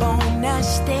up on that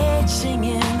stage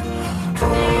singing.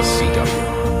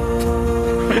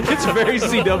 It's very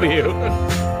CW.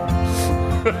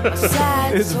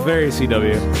 It's very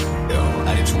CW.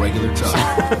 At its regular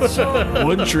time.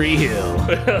 One Tree Hill.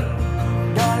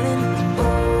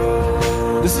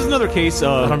 This is another case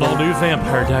of an all new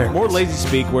Vampire Diaries. More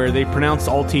Lazyspeak, where they pronounce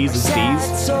all T's as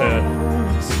T's.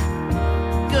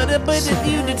 Gotta put the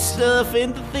dude stuff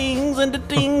into things and the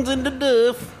things and the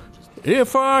duff.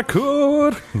 If I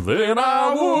could, then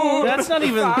I would. That's not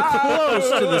even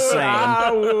close to the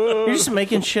same. You're just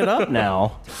making shit up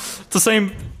now. It's the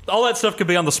same. All that stuff could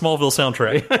be on the Smallville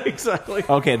soundtrack. Exactly.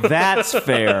 Okay, that's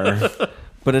fair.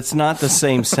 But it's not the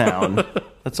same sound.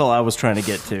 That's all I was trying to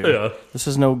get to. Yeah. This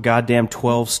is no goddamn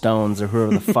 12 Stones or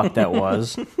whoever the fuck that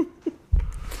was.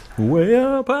 Way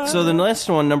up high. So the next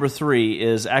one, number 3,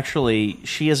 is actually,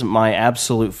 she is my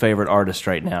absolute favorite artist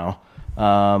right now.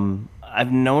 I've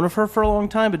known of her for a long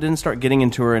time, but didn't start getting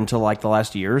into her until like the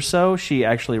last year or so. She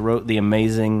actually wrote the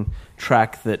amazing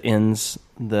track that ends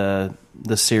the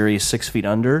series 6 Feet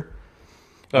Under.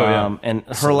 Oh, yeah. And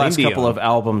her Celine last couple Dion. of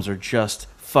albums are just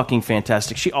fucking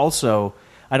fantastic. She also,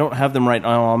 I don't have them right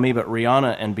now on me, but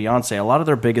Rihanna and Beyonce, a lot of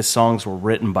their biggest songs were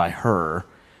written by her,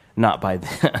 not by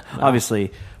them,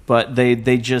 obviously. But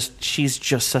she's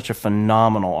just such a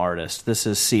phenomenal artist. This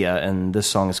is Sia, and this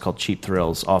song is called Cheap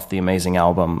Thrills off the amazing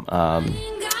album.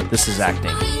 This is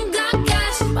Acting.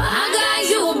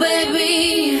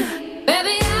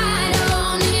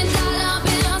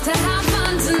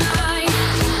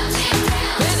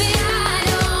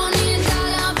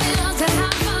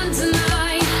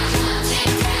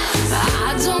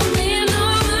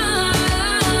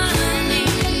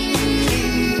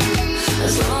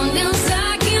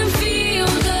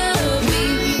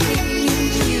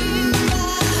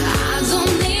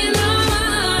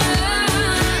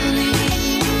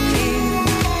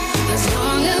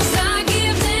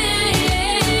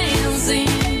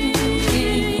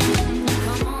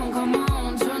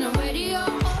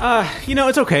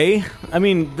 It's okay. I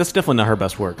mean, that's definitely not her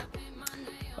best work.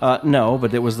 No,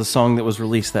 but it was the song that was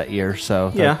released that year,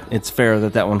 so it's fair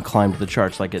that one climbed the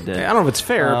charts like it did. I don't know if it's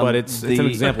fair, but it's an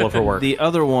example of her work. The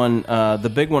other one,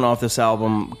 the big one off this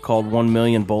album, called 1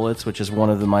 Million Bullets, which is one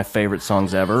of my favorite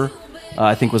songs ever,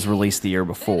 I think was released the year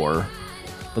before.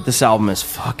 But this album is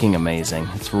fucking amazing.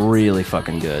 It's really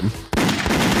fucking good.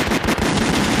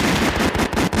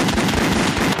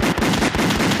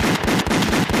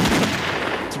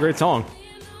 It's a great song.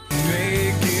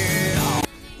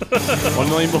 1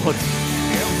 Million Bullets.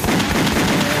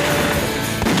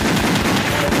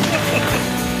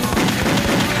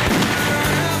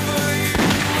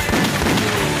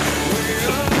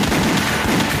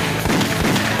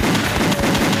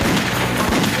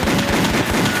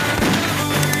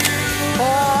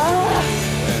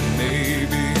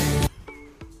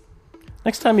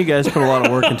 Next time you guys put a lot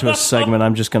of work into a segment,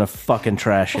 I'm just gonna fucking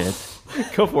trash it.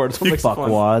 Go for it. You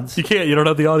fuckwads. You can't. You don't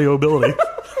have the audio ability.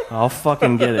 I'll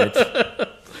fucking get it.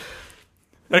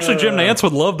 Actually, Jim Nance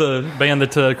would love the band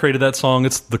that created that song.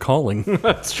 It's The Calling.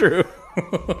 That's true.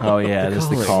 Oh, yeah, it is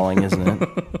The Calling, isn't it?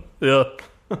 Yeah.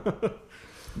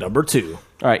 Number 2.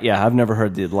 All right, yeah, I've never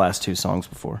heard the last 2 songs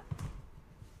before.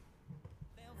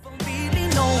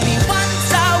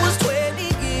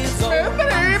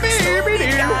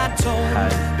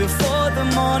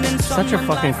 Such a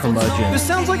fucking curmudgeon. This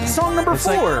sounds like song number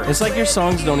 4. It's like your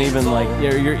songs don't even, like,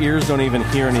 your ears don't even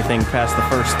hear anything past the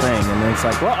first thing, and then it's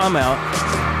like, well, I'm out.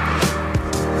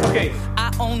 Okay,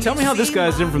 tell me how this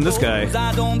guy's different from this guy.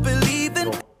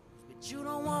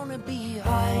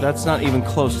 That's not even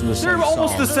close to the same They're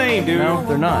almost song. the same, dude. No,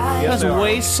 they're not. Yes, That's they are.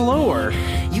 way slower.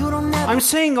 You don't I'm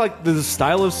saying like the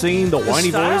style of singing, the whiny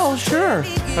style, voice. Sure.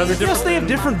 Yes, they have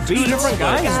different beats. Two different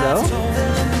guys, though.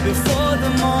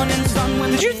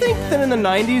 Did you think that in the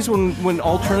 90s when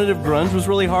alternative grunge was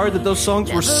really hard that those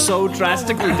songs were so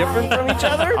drastically different from each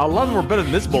other? A lot of them were better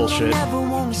than this bullshit.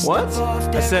 What?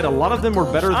 I said a lot of them were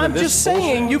better than this. I'm just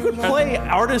saying, you could play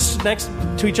artists next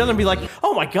to each other and be like,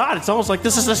 oh my god, it's almost like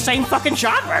this is the same fucking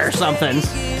genre or something.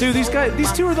 Dude, these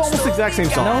two are almost the exact same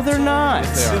song. No, they're not.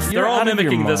 They're all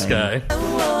mimicking this guy.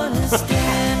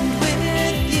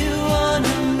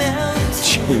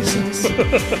 Jesus.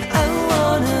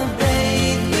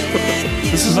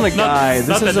 This isn't a guy.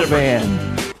 This is a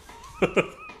band.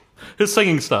 His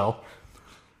singing style.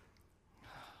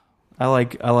 I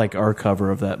like our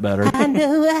cover of that better. I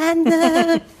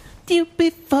loved you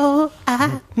before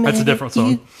I met That's a different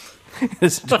song.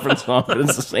 It's a different song, but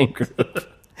it's the same group.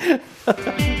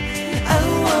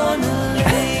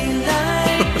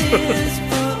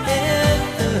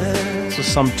 This was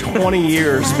some 20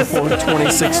 years before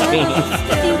 2016.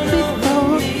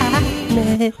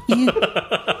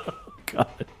 God.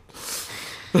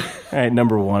 All right,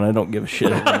 number one. I don't give a shit.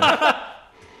 God.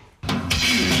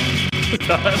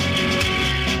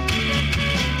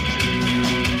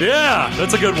 Yeah,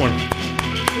 that's a good one.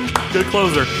 Good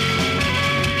closer.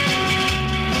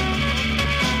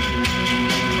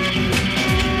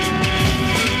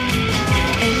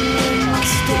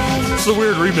 It's a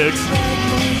weird remix.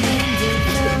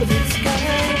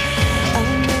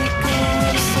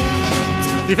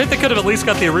 Do you think they could have at least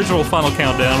got the original Final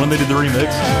Countdown when they did the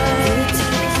remix?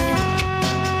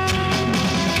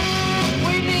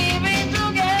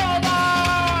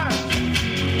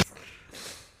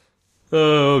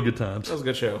 Oh, good times. That was a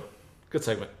good show. Good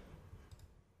segment.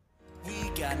 We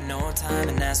got no time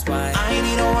and that's why I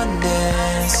need a one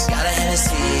dance. Got a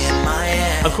Hennessy in my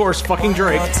hand. Of course, fucking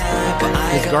Drake.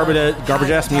 With garbage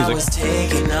ass music. Was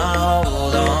taking a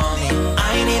hold on me.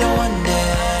 I need a one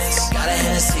dance. Got a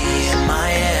Hennessy in my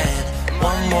hand.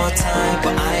 One more time,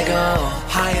 but I go.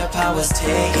 Higher powers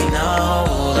taking a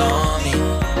hold on me.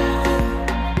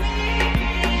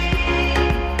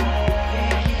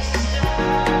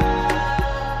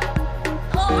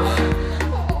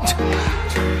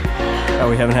 Oh,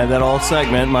 we haven't had that all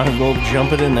segment. Might as well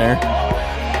jump it in there.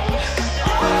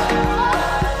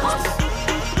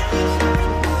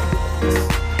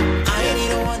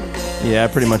 Yeah,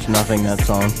 pretty much nothing, that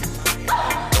song.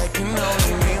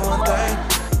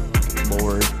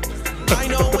 Bored.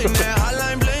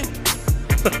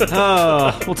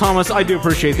 Well, Thomas, I do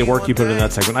appreciate the work you put in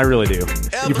that segment. I really do.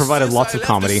 You provided lots of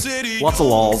comedy. Lots of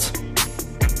lulls.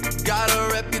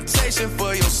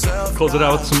 Close it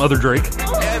out with some other Drake.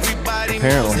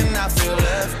 Apparently.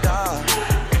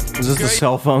 Is this the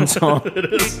cell phone song?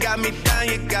 It is.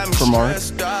 For Mark?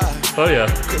 Oh, yeah.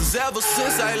 Cause ever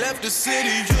since I left the city,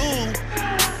 you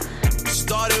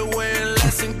started wearing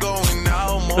less and going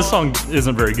out more. This song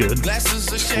isn't very good. Yeah,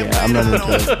 I'm not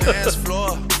into it.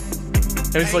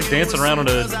 And he's like dancing around in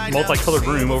a multicolored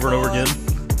room over and over again.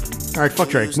 Alright, fuck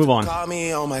Drake. Move on. Call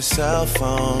me on my cell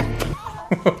phone.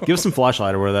 Give us some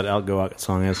flashlight or where that Go Out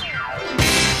song is.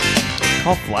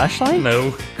 Call flashlight?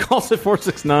 No. Call us at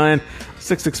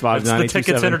 469-665-9279. It's the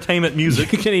Tickets Entertainment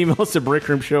Music. You can email us at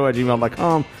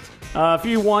breakroomshow@gmail.com. If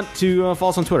you want to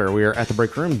follow us on Twitter, we are at The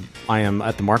Break Room. I am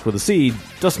at The Mark with a C.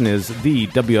 Dustin is the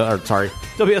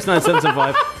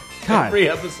WS9775. God. Every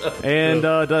episode. And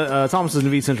Thomas is in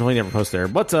V Central. He never posts there.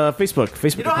 But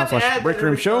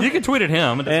Facebook.com/BreakRoomShow. You can tweet at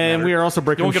him. And matter. we are also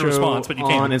Break You Room won't get a Show response, but you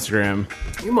can. on Instagram.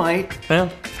 You might. Yeah.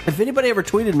 If anybody ever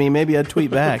tweeted me, maybe I'd tweet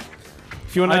back.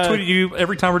 If you want, I tweeted you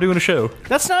every time we're doing a show.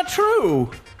 That's not true.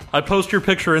 I post your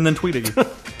picture and then tweet at you.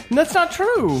 That's not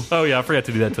true. Oh, yeah, I forgot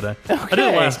to do that today. Okay. I did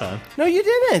it last time. No, you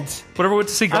didn't. Whenever we went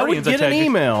to see Guardians, I would get an tagged you.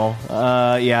 email.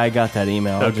 Yeah, I got that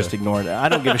email. I Okay. just ignored it. I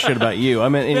don't give a shit about you. I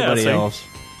meant anybody same. else.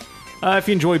 If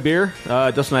you enjoy beer,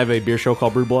 Dustin and I have a beer show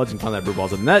called Brew Bloods. You can find that at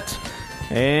brewbloods.net.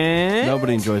 And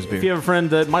Nobody enjoys beer. if you have a friend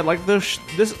that might like this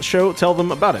show, tell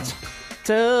them about it.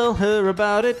 Tell her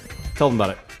about it. Tell them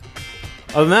about it.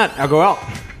 Other than that, I'll go out.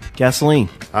 Gasoline.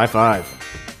 High five.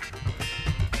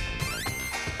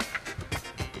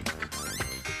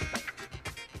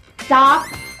 Stop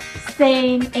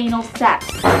saying anal sex.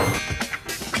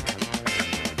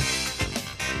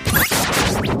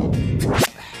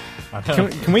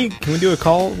 Can we do a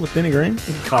call with Denny Green?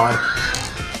 God.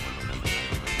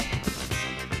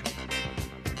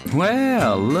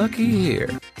 Well, looky here.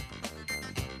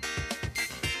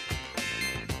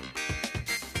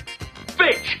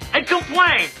 Bitch and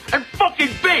complain and fucking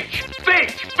bitch.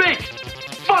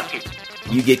 Fuck it.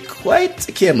 You get quite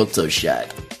a camel toe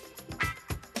shot.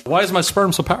 Why is my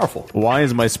sperm so powerful? Why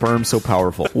is my sperm so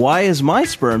powerful? Why is my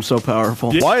sperm so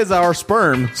powerful? Why is our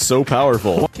sperm so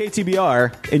powerful?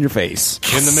 KTBR in your face.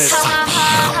 In the midst.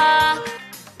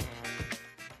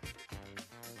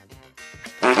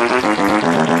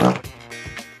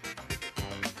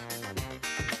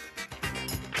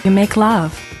 You make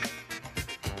love.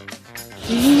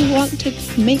 Do you want to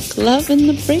make love in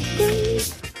the break room?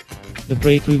 The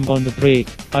Break Room on the Break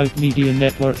Out Media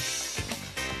Network.